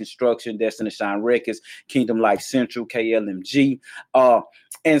Creek Construction, Destiny Shine Records, Kingdom Life Central, KLMG.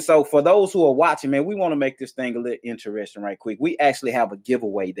 And so for those who are watching, man, we want to make this thing a little interesting right quick. We actually have a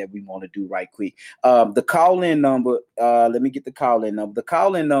giveaway that we want to do right quick. The call-in number, let me get the call-in number. The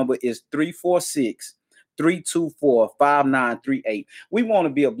call-in number is 346-324-5938. We want to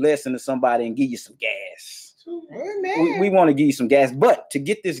be a blessing to somebody and give you some gas. We want to give you some gas. But to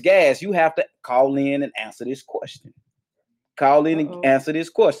get this gas, you have to call in and answer this question. Call in and answer this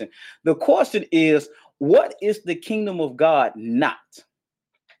question. The question is, what is the kingdom of God not?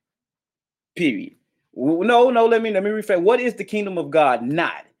 Period. No, let me rephrase. What is the kingdom of God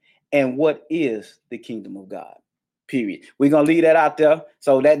not? And what is the kingdom of God? Period. We're going to leave that out there.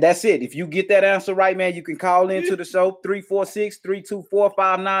 So that's it. If you get that answer right, man, you can call into the show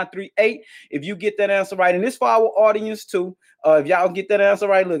 346-324-5938. If you get that answer right, and this for our audience too. If y'all get that answer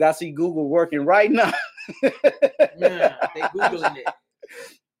right, look, I see Google working right now. They Googling it.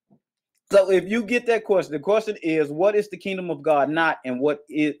 So if you get that question, the question is, what is the kingdom of God not, and what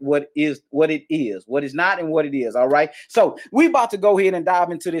it is, what is not and what it is. All right. So we about to go ahead and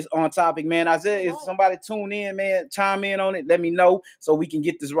dive into this on topic, man. Isaiah, if somebody tune in, man, chime in on it, let me know so we can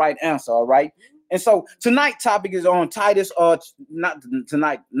get this right answer. All right. And so tonight's topic is on Titus, not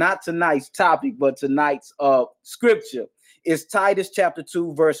tonight's topic, but tonight's scripture is Titus chapter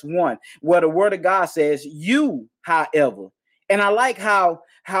 2, verse 1, where the word of God says, you, however. And I like how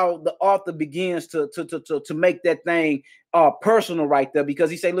the author begins to make that thing personal right there,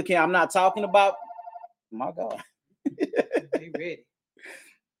 because he say, look here, I'm not talking about, my God. They ready.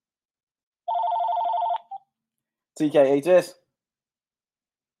 TKHS.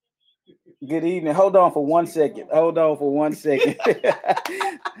 Good evening. Hold on for one second.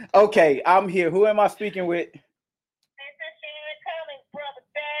 Okay, I'm here. Who am I speaking with?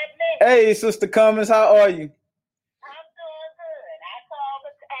 Hey, Sister Cummins, how are you?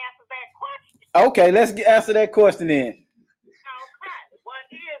 Okay, let's answer that question then. Okay, what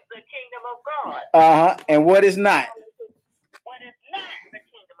is the kingdom of God? And what is not? What is not the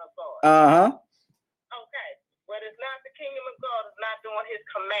kingdom of God? Okay, what is not the kingdom of God is not doing His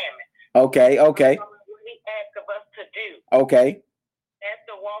commandments. Okay. What He asks of us to do. Okay. That's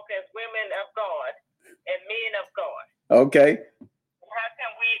to walk as women of God and men of God. Okay. How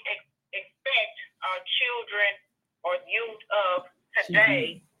can we expect our children or youth of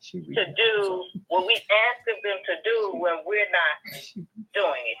today to do what we ask of them to do when we're not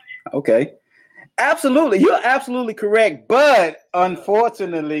doing it? Okay. Absolutely. You're absolutely correct. But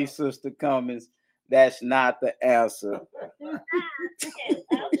unfortunately, Sister Cummins, that's not the answer. Okay.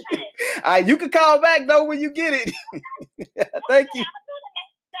 You can call back though when you get it. Thank you.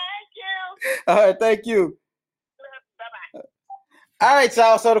 Thank you. All right, thank you. Bye-bye. All right,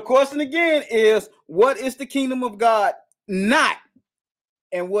 y'all. So the question again is, what is the kingdom of God not?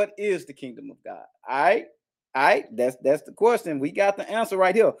 And what is the kingdom of God? All right. That's the question. We got the answer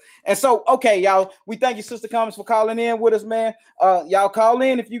right here. And so, okay, y'all, we thank you, Sister Cummins, for calling in with us, man. Y'all call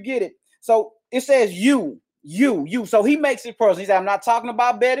in if you get it. So it says you. So he makes it personal. He said, I'm not talking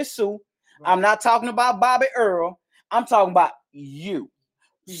about Betty Sue. Right. I'm not talking about Bobby Earl. I'm talking about you.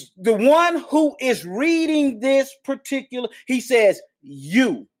 The one who is reading this particular, he says,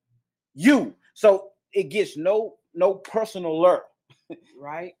 you. So it gets no personal alert.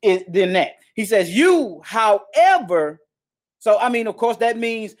 Right. Than that. He says, you, however, so I mean, of course, that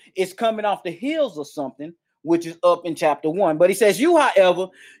means it's coming off the heels of something, which is up in chapter 1. But he says, you, however,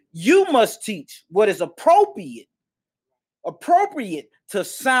 you must teach what is appropriate to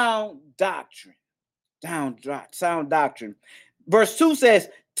sound doctrine. Sound doctrine. Verse 2 says,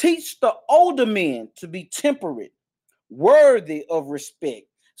 teach the older men to be temperate, worthy of respect,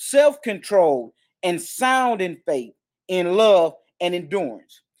 self-controlled, and sound in faith, in love, and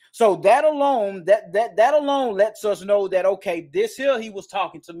endurance. So that alone lets us know that, okay, this here, he was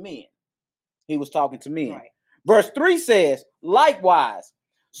talking to men. Right. Verse 3 says, likewise.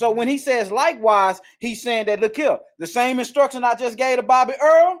 So when he says likewise, he's saying that, look here, the same instruction I just gave to Bobby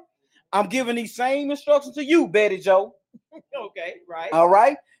Earl, I'm giving these same instructions to you, Betty Joe. Okay, right. All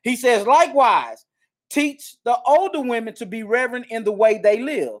right. He says, likewise, teach the older women to be reverent in the way they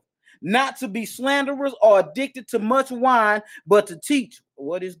live, not to be slanderers or addicted to much wine, but to teach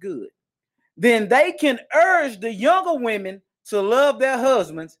what is good. Then they can urge the younger women to love their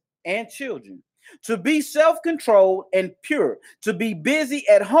husbands and children, to be self-controlled and pure, to be busy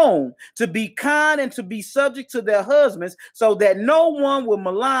at home, to be kind, and to be subject to their husbands, so that no one will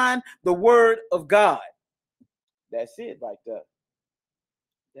malign the word of God. That's it right there.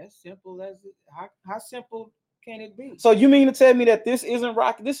 That's simple as it. How simple can it be? So you mean to tell me that this isn't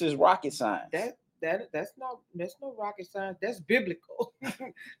rocket? This is rocket science. That's no rocket science. That's biblical.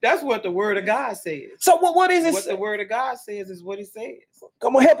 That's what the word of God says. So what is it? What the word of God says is what he says.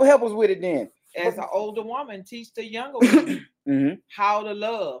 Come on, help us with it then. As an older woman, teach the younger woman how to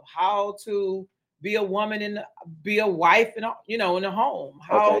love, how to be a woman and be a wife in the home,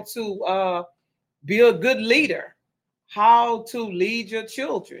 how to be a good leader, how to lead your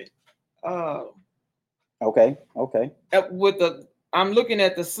children. Okay. I'm looking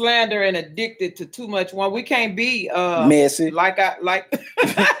at the slander and addicted to too much wine. We can't be messy.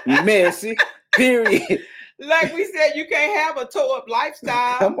 Messy. Period. Like we said, you can't have a toe up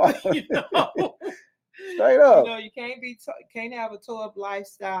lifestyle. Come on. Straight up. You can't have a toe up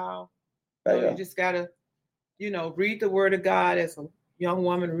lifestyle. You just gotta, read the word of God as a young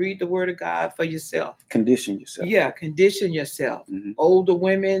woman. Read the word of God for yourself. Condition yourself. Yeah, condition yourself. Older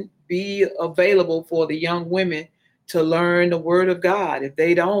women, be available for the young women to learn the word of God if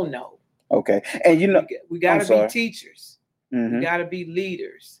they don't know. Okay, and we got to be teachers. We got to be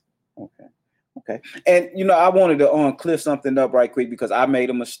leaders. Okay, and I wanted to clear something up right quick because I made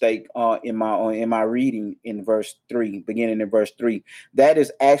a mistake in my reading in verse 3, beginning in verse 3. That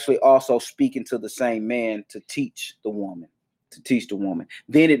is actually also speaking to the same man to teach the woman.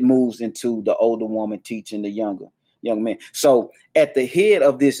 Then it moves into the older woman teaching the young man. So at the head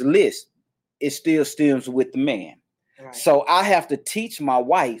of this list, it still stems with the man. Right. So I have to teach my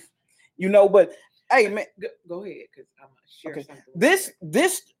wife, but hey, man, go ahead, because I'm gonna share something.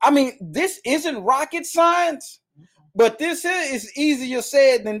 This isn't rocket science, but this is easier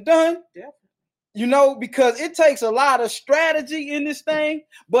said than done. Definitely. Because it takes a lot of strategy in this thing,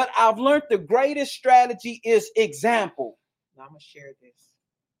 but I've learned the greatest strategy is example. Now I'm gonna share this.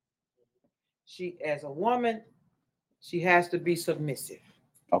 She, as a woman, she has to be submissive.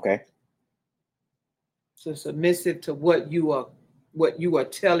 Okay. So submissive to what you are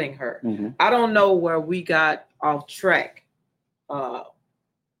telling her. I don't know where we got off track. A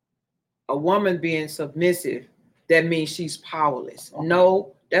woman being submissive, that means she's powerless. Okay.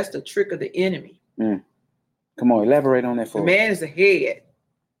 No, that's the trick of the enemy. Come on, elaborate on that for us. The man is the head.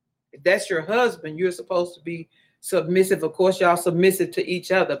 If that's your husband, you're supposed to be submissive. Of course, y'all submissive to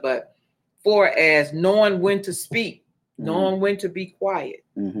each other, but for as knowing when to speak, knowing when to be quiet.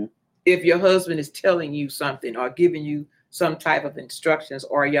 If your husband is telling you something or giving you some type of instructions,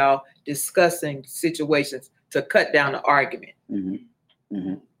 or y'all discussing situations to cut down the argument.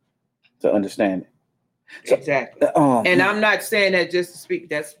 To understand it. So, exactly. And I'm not saying that just to speak.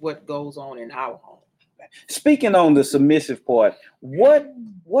 That's what goes on in our home. Speaking on the submissive part, what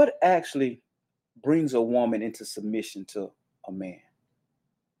actually brings a woman into submission to a man?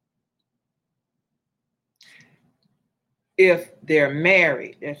 If they're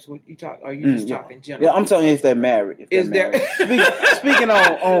married, that's what you talk. Are you just talking general? Yeah, I'm talking if they're married. Speaking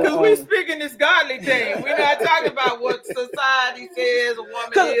on because we're speaking this godly thing. We're not talking about what society says a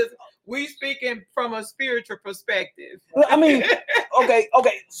woman is. We speaking from a spiritual perspective. Okay.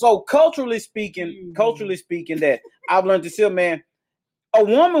 So culturally speaking, that I've learned to see, man, a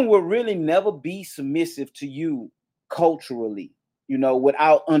woman will really never be submissive to you culturally.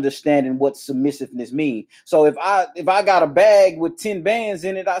 Without understanding what submissiveness means. So if I got a bag with 10 bands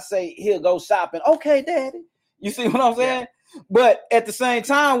in it, I say, here, go shopping. Okay, daddy. You see what I'm saying? Yeah. But at the same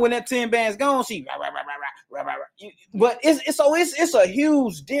time, when that 10 bands gone, she But it's a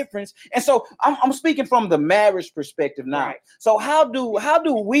huge difference. And so I'm speaking from the marriage perspective now. Right. So how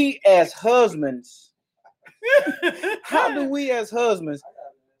do we as husbands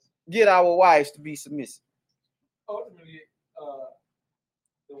get our wives to be submissive? Ultimately,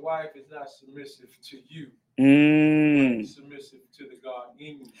 the wife is not submissive to you. Submissive to the God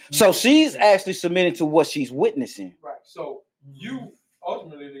in you. So she's actually submitting to what she's witnessing. Right. So you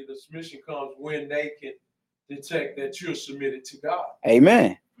ultimately, the submission comes when they can detect that you're submitted to God.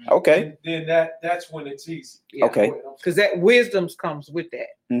 Amen. Okay. And then that's when it's easy. Yeah. Okay. Because that wisdom comes with that.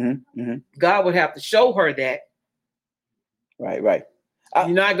 God would have to show her that. Right. You're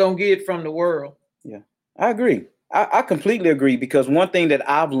not gonna get it from the world. Yeah, I agree. I completely agree, because one thing that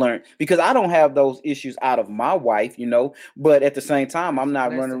I've learned, because I don't have those issues out of my wife, but at the same time, I'm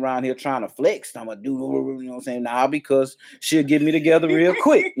not running around here trying to flex. I'm gonna do, what I'm saying, now, because she'll get me together real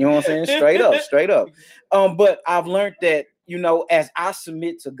quick. You know what I'm saying? Straight up. But I've learned that, as I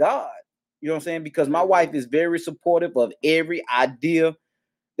submit to God, you know what I'm saying? Because my wife is very supportive of every idea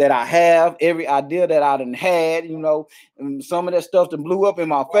that I have, every idea that I done had, and some of that stuff that blew up in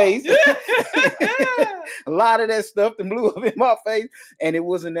my face. A lot of that stuff that blew up in my face. And it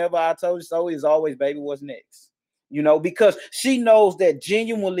wasn't never I told you so. It's always, baby, what's next? Because she knows that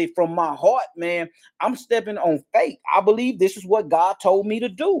genuinely from my heart, man, I'm stepping on faith. I believe this is what God told me to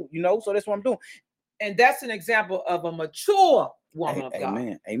do, so that's what I'm doing. And that's an example of a mature woman of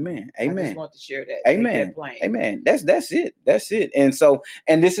God. Amen. I just want to share that. Amen. That's it.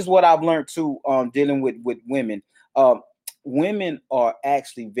 And this is what I've learned too, dealing with women. Women are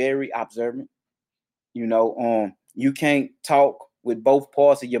actually very observant. You can't talk with both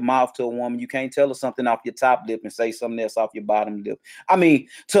parts of your mouth to a woman. You can't tell her something off your top lip and say something else off your bottom lip. I mean,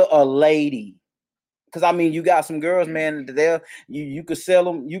 to a lady. Because you got some girls, man, you could sell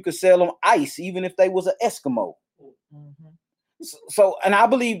them ice, even if they was an Eskimo. So, and I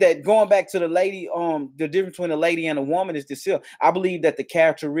believe that going back to the lady, the difference between a lady and a woman is this here. I believe that the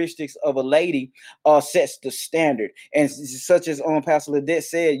characteristics of a lady sets the standard. And such as Pastor Ledet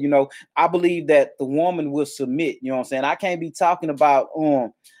said, I believe that the woman will submit. You know what I'm saying? I can't be talking about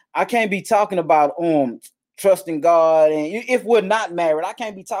trusting God, and if we're not married, I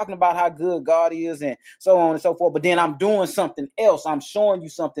can't be talking about how good God is and so on and so forth. But then I'm doing something else. I'm showing you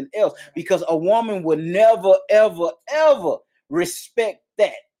something else, because a woman would never, ever, ever respect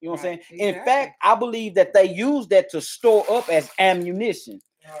that. You know what I'm saying? Exactly. In fact, I believe that they use that to store up as ammunition.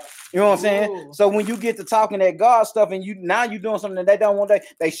 You know what I'm saying? So when you get to talking that God stuff and you're doing something that they don't want,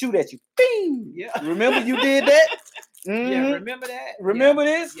 they shoot at you. Bing! Yeah. Remember you did that? Yeah, remember that? Remember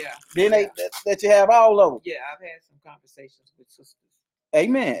this? Yeah. Then that you have all of them. Yeah, I've had some conversations with sisters.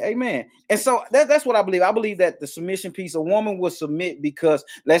 Amen. And so that's what I believe. I believe that the submission piece, a woman will submit because,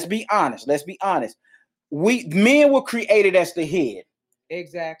 let's be honest. Men were created as the head.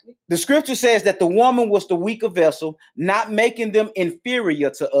 Exactly. The scripture says that the woman was the weaker vessel, not making them inferior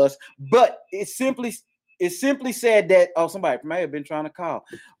to us, but it simply said that, somebody may have been trying to call,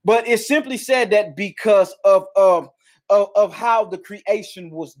 but it simply said that because of how the creation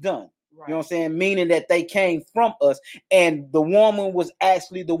was done. Right. You know what I'm saying? Meaning that they came from us, and the woman was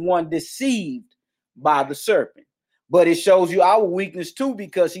actually the one deceived by the serpent. But it shows you our weakness too,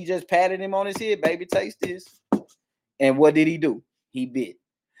 because she just patted him on his head, baby, taste this. And what did he do? He bit.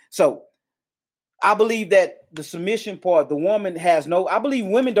 So I believe that the submission part, the woman I believe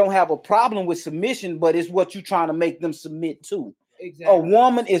women don't have a problem with submission, but it's what you're trying to make them submit to. Exactly. A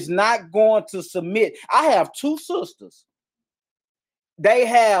woman is not going to submit. I have 2 sisters. They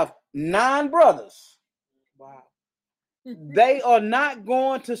have 9 brothers. Wow. They are not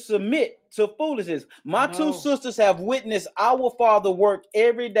going to submit to foolishness. My 2 sisters have witnessed our father work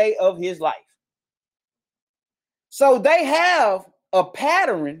every day of his life. So they have a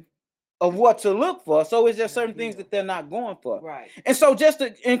pattern of what to look for. So it's just certain things that they're not going for. Right. And so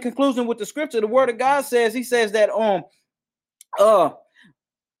in conclusion with the scripture, the word of God says, he says that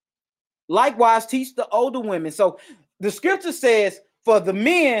likewise teach the older women. So the scripture says for the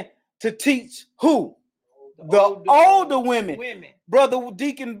men to teach who? The older women. Brother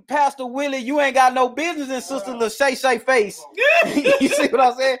Deacon Pastor Willie, you ain't got no business in Sister LaShay face. You see what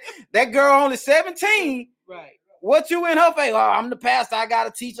I'm saying? That girl only 17. Right. What you in her face? Oh, I'm the pastor. I got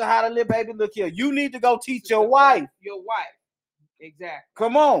to teach her how to live, baby. Look here. You need to go teach your wife. Your wife. Exactly.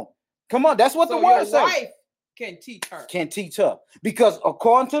 Come on. That's what the word says. Your wife can teach her. Because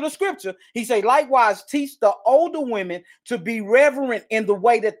according to the scripture, he say, likewise, teach the older women to be reverent in the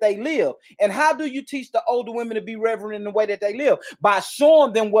way that they live. And how do you teach the older women to be reverent in the way that they live? By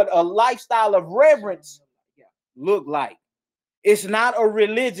showing them what a lifestyle of reverence look like. It's not a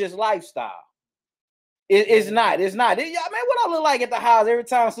religious lifestyle. It's not. Man, what I look like at the house every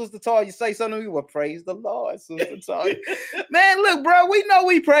time Sister Toya say something to me? Well, praise the Lord, Sister Toya. Man, look, bro, we know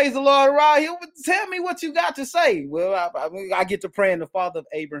we praise the Lord around here. Tell me what you got to say. Well, I get to pray in the Father of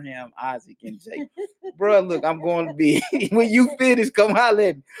Abraham, Isaac, and Jacob. Bro, look, I'm going to be, when you finish, come holler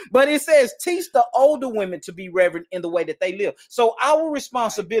at me. But it says, teach the older women to be reverent in the way that they live. So our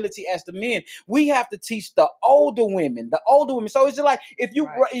responsibility as the men, we have to teach the older women. So it's just like if you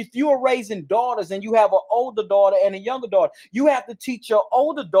are raising daughters and you have an older daughter and a younger daughter, you have to teach your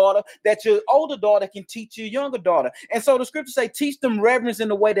older daughter that your older daughter can teach your younger daughter. And so the scriptures say, teach them reverence in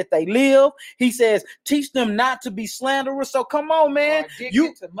the way that they live. He says, teach them not to be slanderers. So come on, man.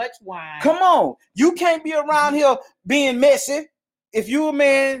 You to much wine. Come on. You can't be around here being messy if you a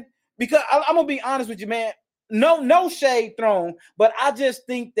man, because I'm gonna be honest with you, man. No shade thrown, but I just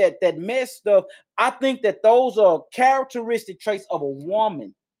think that mess stuff, I think that those are characteristic traits of a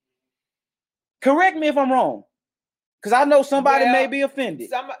woman. Correct me if I'm wrong, because I know somebody may be offended.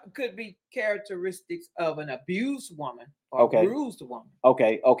 Some could be characteristics of an abused woman or bruised woman.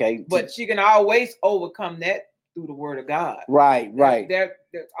 Okay. But she can always overcome that through the word of God. Right. There's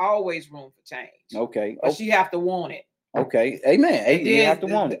always room for change. Okay. But she have to want it. Okay. Amen. You have to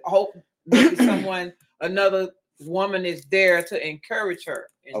want it. Hope maybe another woman is there to encourage her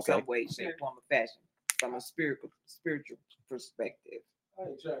in some way, shape, form, or fashion from a spiritual perspective. I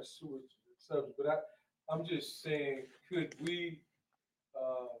ain't trying to switch the subject, but I'm just saying, could we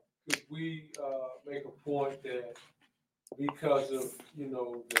make a point that because of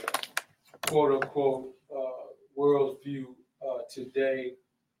the quote unquote world's view today,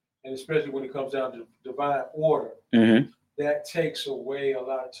 and especially when it comes down to divine order, that takes away a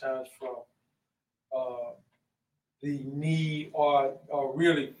lot of times from the need or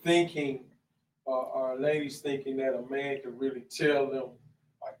really thinking, or ladies thinking that a man can really tell them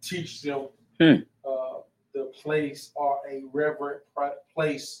or teach them the place or a reverent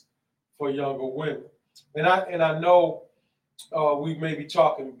place for younger women. And I know we may be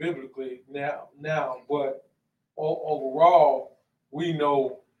talking biblically now, but overall we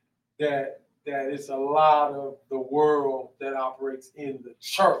know that it's a lot of the world that operates in the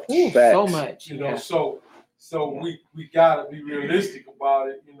church. So much, So we gotta be realistic about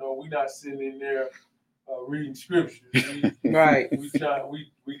it. We're not sitting in there reading scriptures. We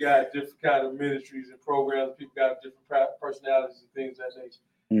got different kind of ministries and programs. People got different personalities and things of that nature.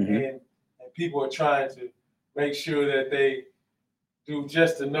 And people are trying to make sure that they do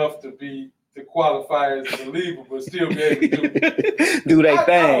just enough to qualify as a believer, but still be able to do their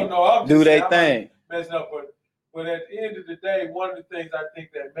thing. I don't know. Messing up, but at the end of the day, one of the things I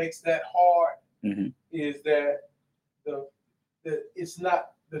think that makes that hard is that it's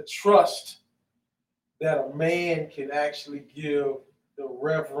not the trust that a man can actually give the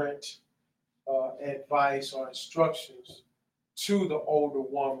reverent advice or instructions to the older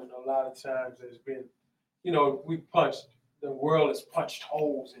woman. A lot of times there's been, the world has punched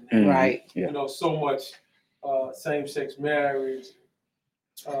holes in there. Right. So much same-sex marriage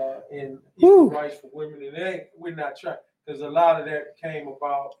and equal rights for women. And we're not trying, because a lot of that came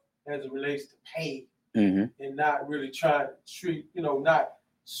about as it relates to pay and not really trying to treat, not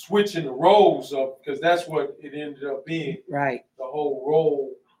switching the roles up, because that's what it ended up being. Right. The whole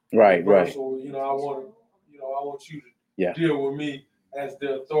role. Right. So, I want you to deal with me as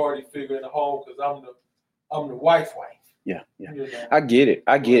the authority figure in the home, because I'm the wife. Yeah. I get it.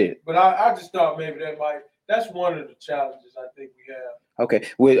 But I just thought maybe that's one of the challenges I think we have. Okay,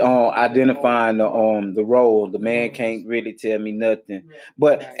 with identifying the role, the man can't really tell me nothing.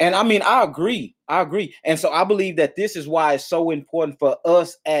 But and I mean I agree. And so I believe that this is why it's so important for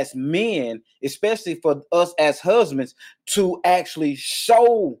us as men, especially for us as husbands, to actually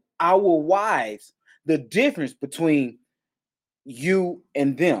show our wives the difference between you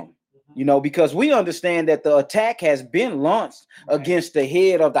and them. Because we understand that the attack has been launched against the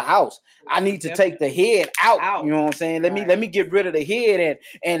head of the house. I need to take the head out. You know what I'm saying? Let me get rid of the head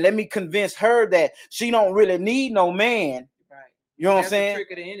and let me convince her that she don't really need no man. Right. You know what I'm saying? The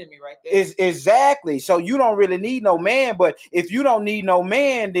trick of the enemy right there. Is exactly. So you don't really need no man, but if you don't need no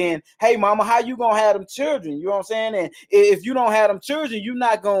man, then hey mama, how you gonna have them children? You know what I'm saying? And if you don't have them children, you're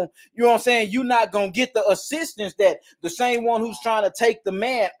not gonna, you know what I'm saying, you're not gonna get the assistance that the same one who's trying to take the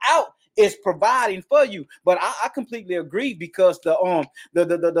man out is providing for you. But I completely agree, because the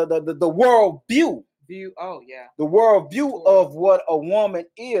world view. The world view of what a woman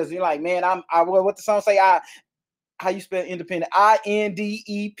is. You're like, man, what the song say? How you spell independent?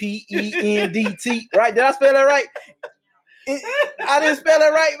 INDEPENDT. Right? Did I spell that right? I didn't spell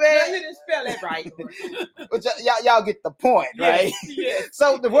it right, man. No, you didn't spell it right. But y'all get the point, right? Yes.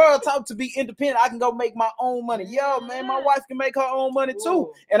 So the world taught to be independent. I can go make my own money. Yo, man, my wife can make her own money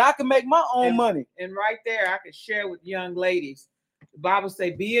too. And I can make my own money. And right there, I can share with young ladies. The Bible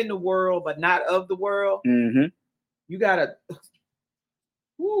say, be in the world, but not of the world. Mm-hmm. You gotta,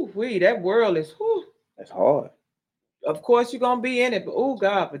 that world is, that's hard. Of course, you're gonna be in it, but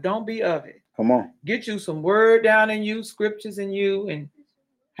but don't be of it. Come on. Get you some word down in you, scriptures in you, and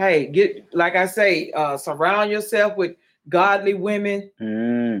hey, get, like I say, surround yourself with godly women.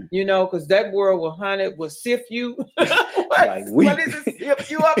 You know, because that world will sift you. Like wheat. What is it?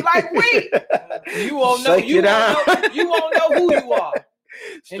 Sift you up like wheat. You won't know. You won't know who you are.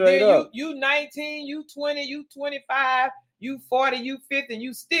 Straight and then up. You 19, you 20, you 25, you 40, you 50, and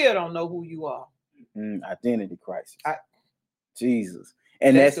you still don't know who you are. Identity crisis. Jesus.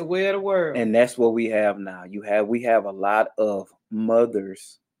 And that's the way of the world. And that's what we have now. We have a lot of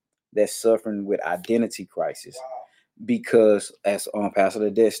mothers that's suffering with identity crisis. Wow. Because as Pastor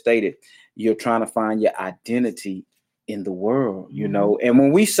Ledet stated, you're trying to find your identity in the world, you know. And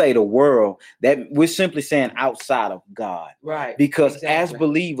when we say the world, that we're simply saying outside of God. Right. Because as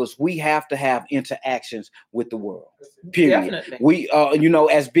believers, we have to have interactions with the world. Period. Definitely. We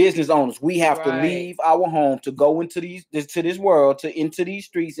as business owners, we have to leave our home to go into this world, into these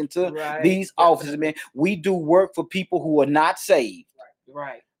streets, into these offices, man. We do work for people who are not saved.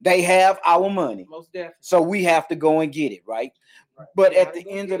 Right. They have our money. Most definitely. So we have to go and get it, right? But at the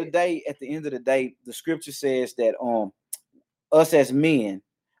end of the day, the scripture says that us as men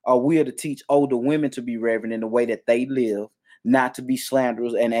we are to teach older women to be reverent in the way that they live, not to be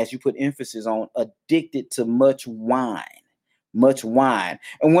slanderers, and as you put emphasis on, addicted to much wine.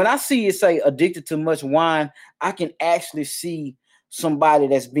 And when I see it say addicted to much wine, I can actually see somebody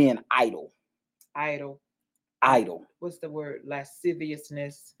that's being idle. What's the word?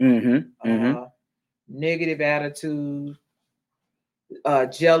 Lasciviousness. Mm-hmm. Negative attitude,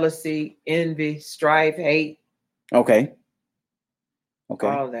 jealousy, envy, strife, hate. Okay.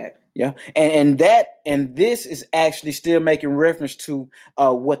 All that. Yeah. And this is actually still making reference to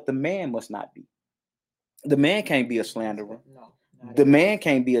what the man must not be. The man can't be a slanderer. No. The man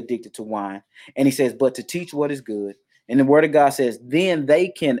can't be addicted to wine. And he says, but to teach what is good. And the word of God says, then they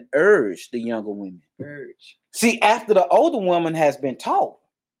can urge the younger women. See, after the older woman has been taught,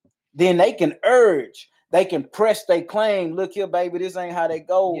 then they can urge. They can press their claim. Look here, baby, this ain't how they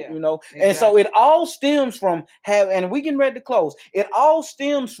go, you know. Exactly. And so it all stems from and we can read the close. It all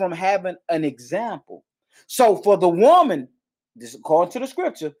stems from having an example. So for the woman, this according to the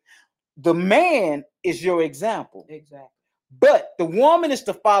scripture, the man is your example. Exactly. But the woman is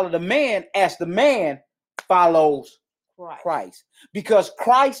to follow the man as the man follows Christ. Because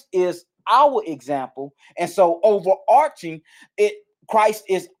Christ is our example. And so overarching Christ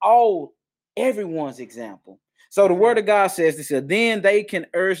is everyone's example. So the word of God says this: then they can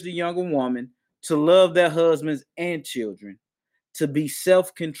urge the younger woman to love their husbands and children, to be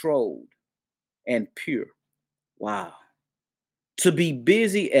self-controlled and pure. Wow. To be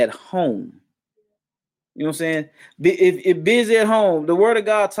busy at home. You know what I'm saying? If busy at home, the word of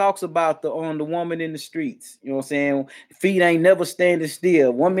God talks about the woman in the streets. You know what I'm saying? Feet ain't never standing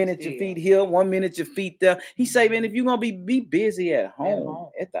still. 1 minute your feet here, 1 minute your feet there. He say, man, if you're gonna be busy at home,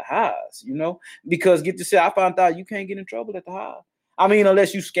 at the house, you know, because get to say, I found out you can't get in trouble at the house. I mean,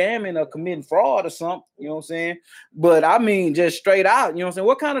 unless you scamming or committing fraud or something, you know what I'm saying? But I mean, just straight out, you know what I'm saying?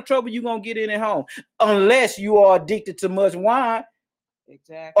 What kind of trouble you gonna get in at home? Unless you are addicted to much wine.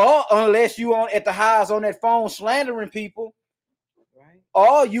 Exactly. Or unless you at the house on that phone slandering people, right?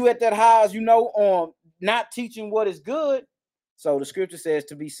 Or you at that house, not teaching what is good. So the scripture says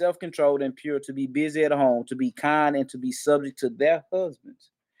to be self-controlled and pure, to be busy at home, to be kind, and to be subject to their husbands.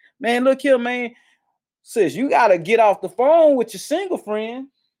 Man, look here, man. Sis, you gotta get off the phone with your single friend.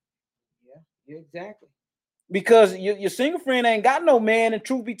 Yeah, exactly. Because your single friend ain't got no man, and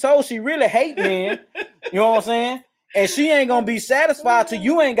truth be told, she really hate men. You know what I'm saying? And she ain't gonna be satisfied till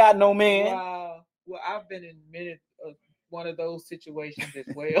you ain't got no man. Wow. Well, I've been in many one of those situations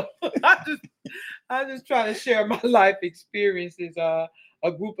as well. I just trying to share my life experiences. A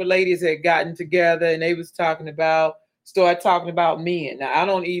group of ladies had gotten together and they was started talking about men. Now I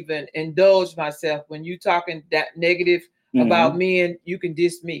don't even indulge myself when you talking that negative about men. You can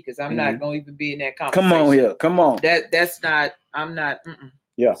diss me because I'm not gonna even be in that conversation. Come on here, come on. That's not. I'm not.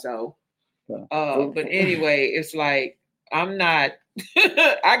 Yeah. So. But anyway, it's like I'm not.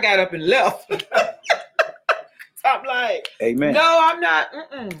 I got up and left. I'm like, amen. No, I'm not.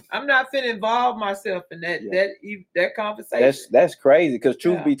 I'm not finna involve myself in that conversation. That's crazy. Because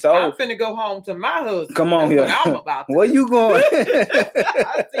truth be told, I'm finna go home to my husband. Come on here. What I'm about to Where do. you going? I'll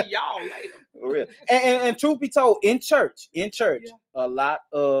see y'all later. For real. And truth be told, in church, a lot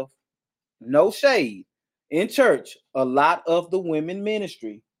of no shade. In church, a lot of the women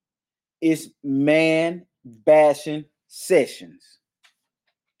ministry is man bashing sessions.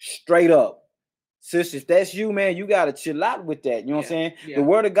 Straight up. Sis, if that's you, man, you got to chill out with that. You know what I'm saying? Yeah. The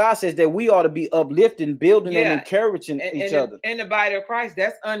word of God says that we ought to be uplifting, building, and encouraging each other. In the body of Christ,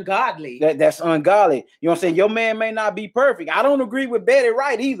 that's ungodly. That's ungodly. You know what I'm saying? Your man may not be perfect. I don't agree with Betty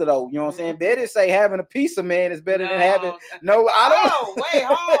Wright either, though. You know what I'm saying? Betty say having a piece of man is better than having no. I don't. Oh, wait,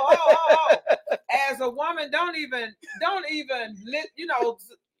 hold. As a woman, don't even. You know,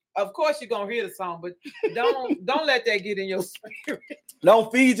 of course you're gonna hear the song, but don't let that get in your spirit.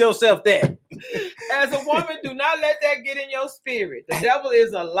 Don't feed yourself that. As a woman, do not let that get in your spirit. The devil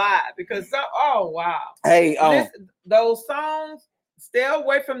is a lie because Hey, listen, those songs, stay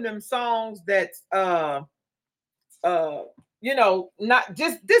away from them songs that's you know, not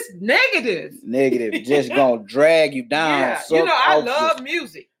just this negative, just gonna drag you down. Yeah, you know, I love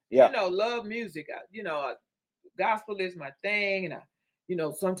music. Yeah, you know, love music. You know, gospel is my thing, and you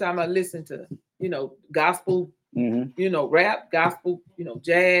know, sometimes I listen to, you know, gospel, you know, rap, gospel, you know,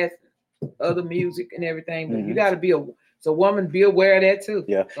 jazz, other music and everything. But you got to be so woman, be aware of that too.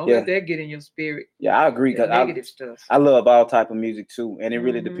 Yeah. Don't let that get in your spirit. Yeah, I agree. Because negative stuff. I love all type of music too. And it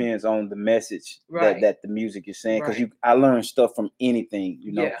really depends on the message that the music is saying. Because I learn stuff from anything,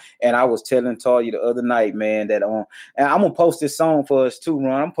 you know. Yeah. And I was telling Talia the other night, man, that and I'm gonna post this song for us too,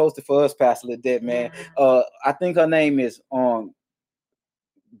 Ron. I'm posting for us, Pastor Ledet, man. I think her name is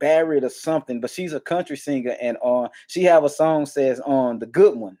Barrett or something, but she's a country singer, and she have a song says on the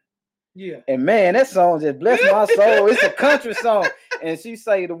good one. Yeah. And man, that song just blessed my soul. It's a country song. And she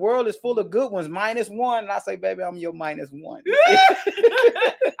say the world is full of good ones, -1. And I say, baby, I'm your -1.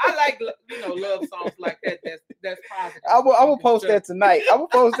 I like, you know, love songs like that. That's positive. I will post that tonight. I will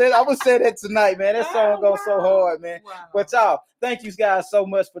post that. I will say that tonight, man. That song goes so hard, man. Wow. But y'all, thank you guys so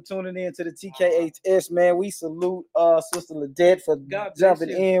much for tuning in to the TKHS, man. We salute Sister Ledet for jumping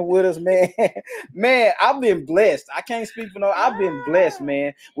in with us, man. Man, I've been blessed. I can't speak for I've been blessed,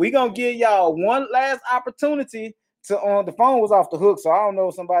 man. We gonna give y'all one last opportunity to the phone was off the hook, so I don't know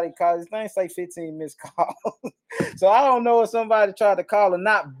if somebody called. This thing say 15 missed calls. So I don't know if somebody tried to call or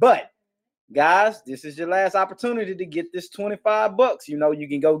not, but guys, this is your last opportunity to get this $25. You know, you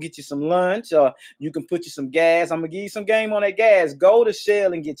can go get you some lunch, or you can put you some gas. I'm gonna give you some game on that gas. Go to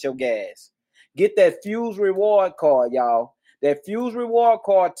Shell and get your gas. Get that Fuse reward card, y'all. That Fuse reward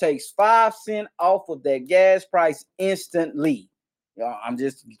card takes 5 cents off of that gas price instantly. Y'all, I'm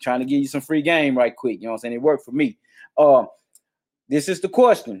just trying to give you some free game right quick. You know what I'm saying? It worked for me. This is the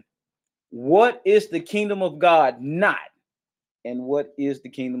question. What is the kingdom of God not? And what is the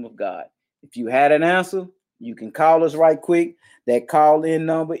kingdom of God? If you had an answer, you can call us right quick. That call-in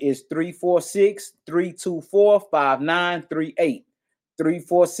number is 346-324-5938.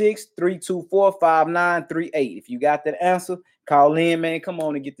 346-324-5938. If you got that answer, call in, man. Come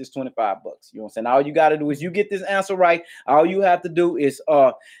on and get this $25. You know what I'm saying? All you got to do is you get this answer right. All you have to do is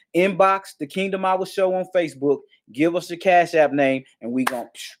inbox the Kingdom Hour Show on Facebook. Give us your Cash App name, and we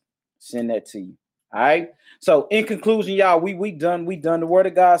gonna send that to you. All right. So in conclusion, y'all, we done. The word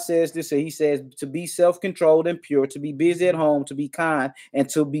of God says this. He says to be self-controlled and pure, to be busy at home, to be kind, and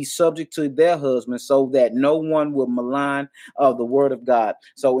to be subject to their husbands, so that no one will malign the word of God.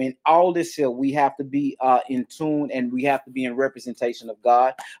 So in all this here, we have to be in tune, and we have to be in representation of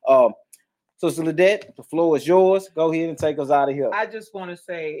God. Sister Ledet, the floor is yours. Go ahead and take us out of here. I just want to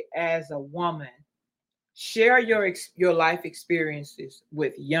say, as a woman, share your life experiences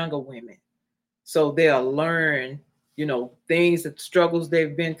with younger women, so they'll learn, you know, things, the struggles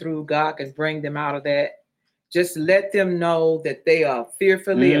they've been through. God can bring them out of that. Just let them know that they are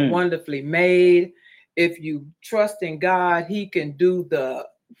fearfully and wonderfully made. If you trust in God, He can do the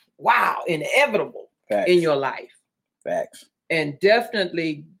inevitable in your life. Facts. And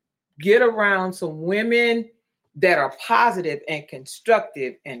definitely get around some women that are positive and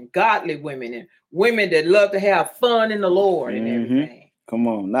constructive and godly women, and women that love to have fun in the Lord and everything. Come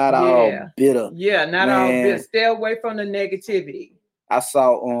on, not all bitter. Yeah, not all bitter. Stay away from the negativity. I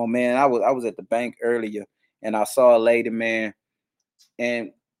saw, man, I was at the bank earlier, and I saw a lady, man,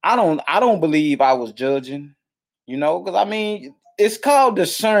 and I don't believe I was judging, you know, because I mean, it's called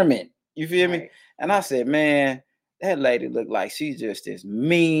discernment. You feel me? And I said, man, that lady looked like she's just as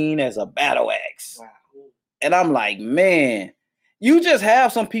mean as a battle axe. Wow. And I'm like, man, You just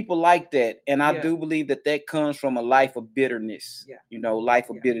have some people like that. And I do believe that comes from a life of bitterness. Yeah. You know, life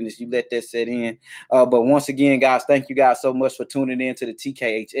of bitterness. You let that set in. But once again, guys, thank you guys so much for tuning in to the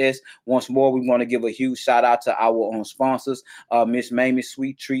TKHS. Once more, we want to give a huge shout out to our own sponsors, Miss Mamie's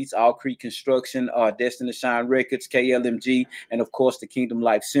Sweet Treats, All Creek Construction, Destiny Shine Records, KLMG, and of course, the Kingdom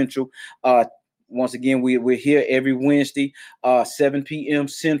Life Central. Once again, we're here every Wednesday, 7 p.m.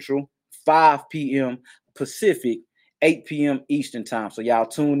 Central, 5 p.m. Pacific, 8 p.m. Eastern time. So y'all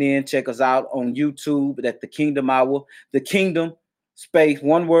tune in, check us out on YouTube at the Kingdom Hour, the Kingdom space,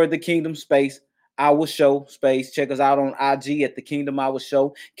 one word, the Kingdom space, Our Show space. Check us out on IG at the Kingdom Hour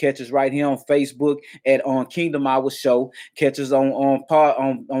Show. Catch us right here on Facebook at on Kingdom Hour Show. Catch us on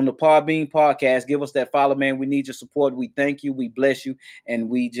the Podbean podcast. Give us that follow, man. We need your support. We thank you. We bless you, and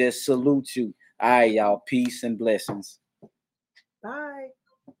we just salute you. All right, y'all. Peace and blessings. Bye.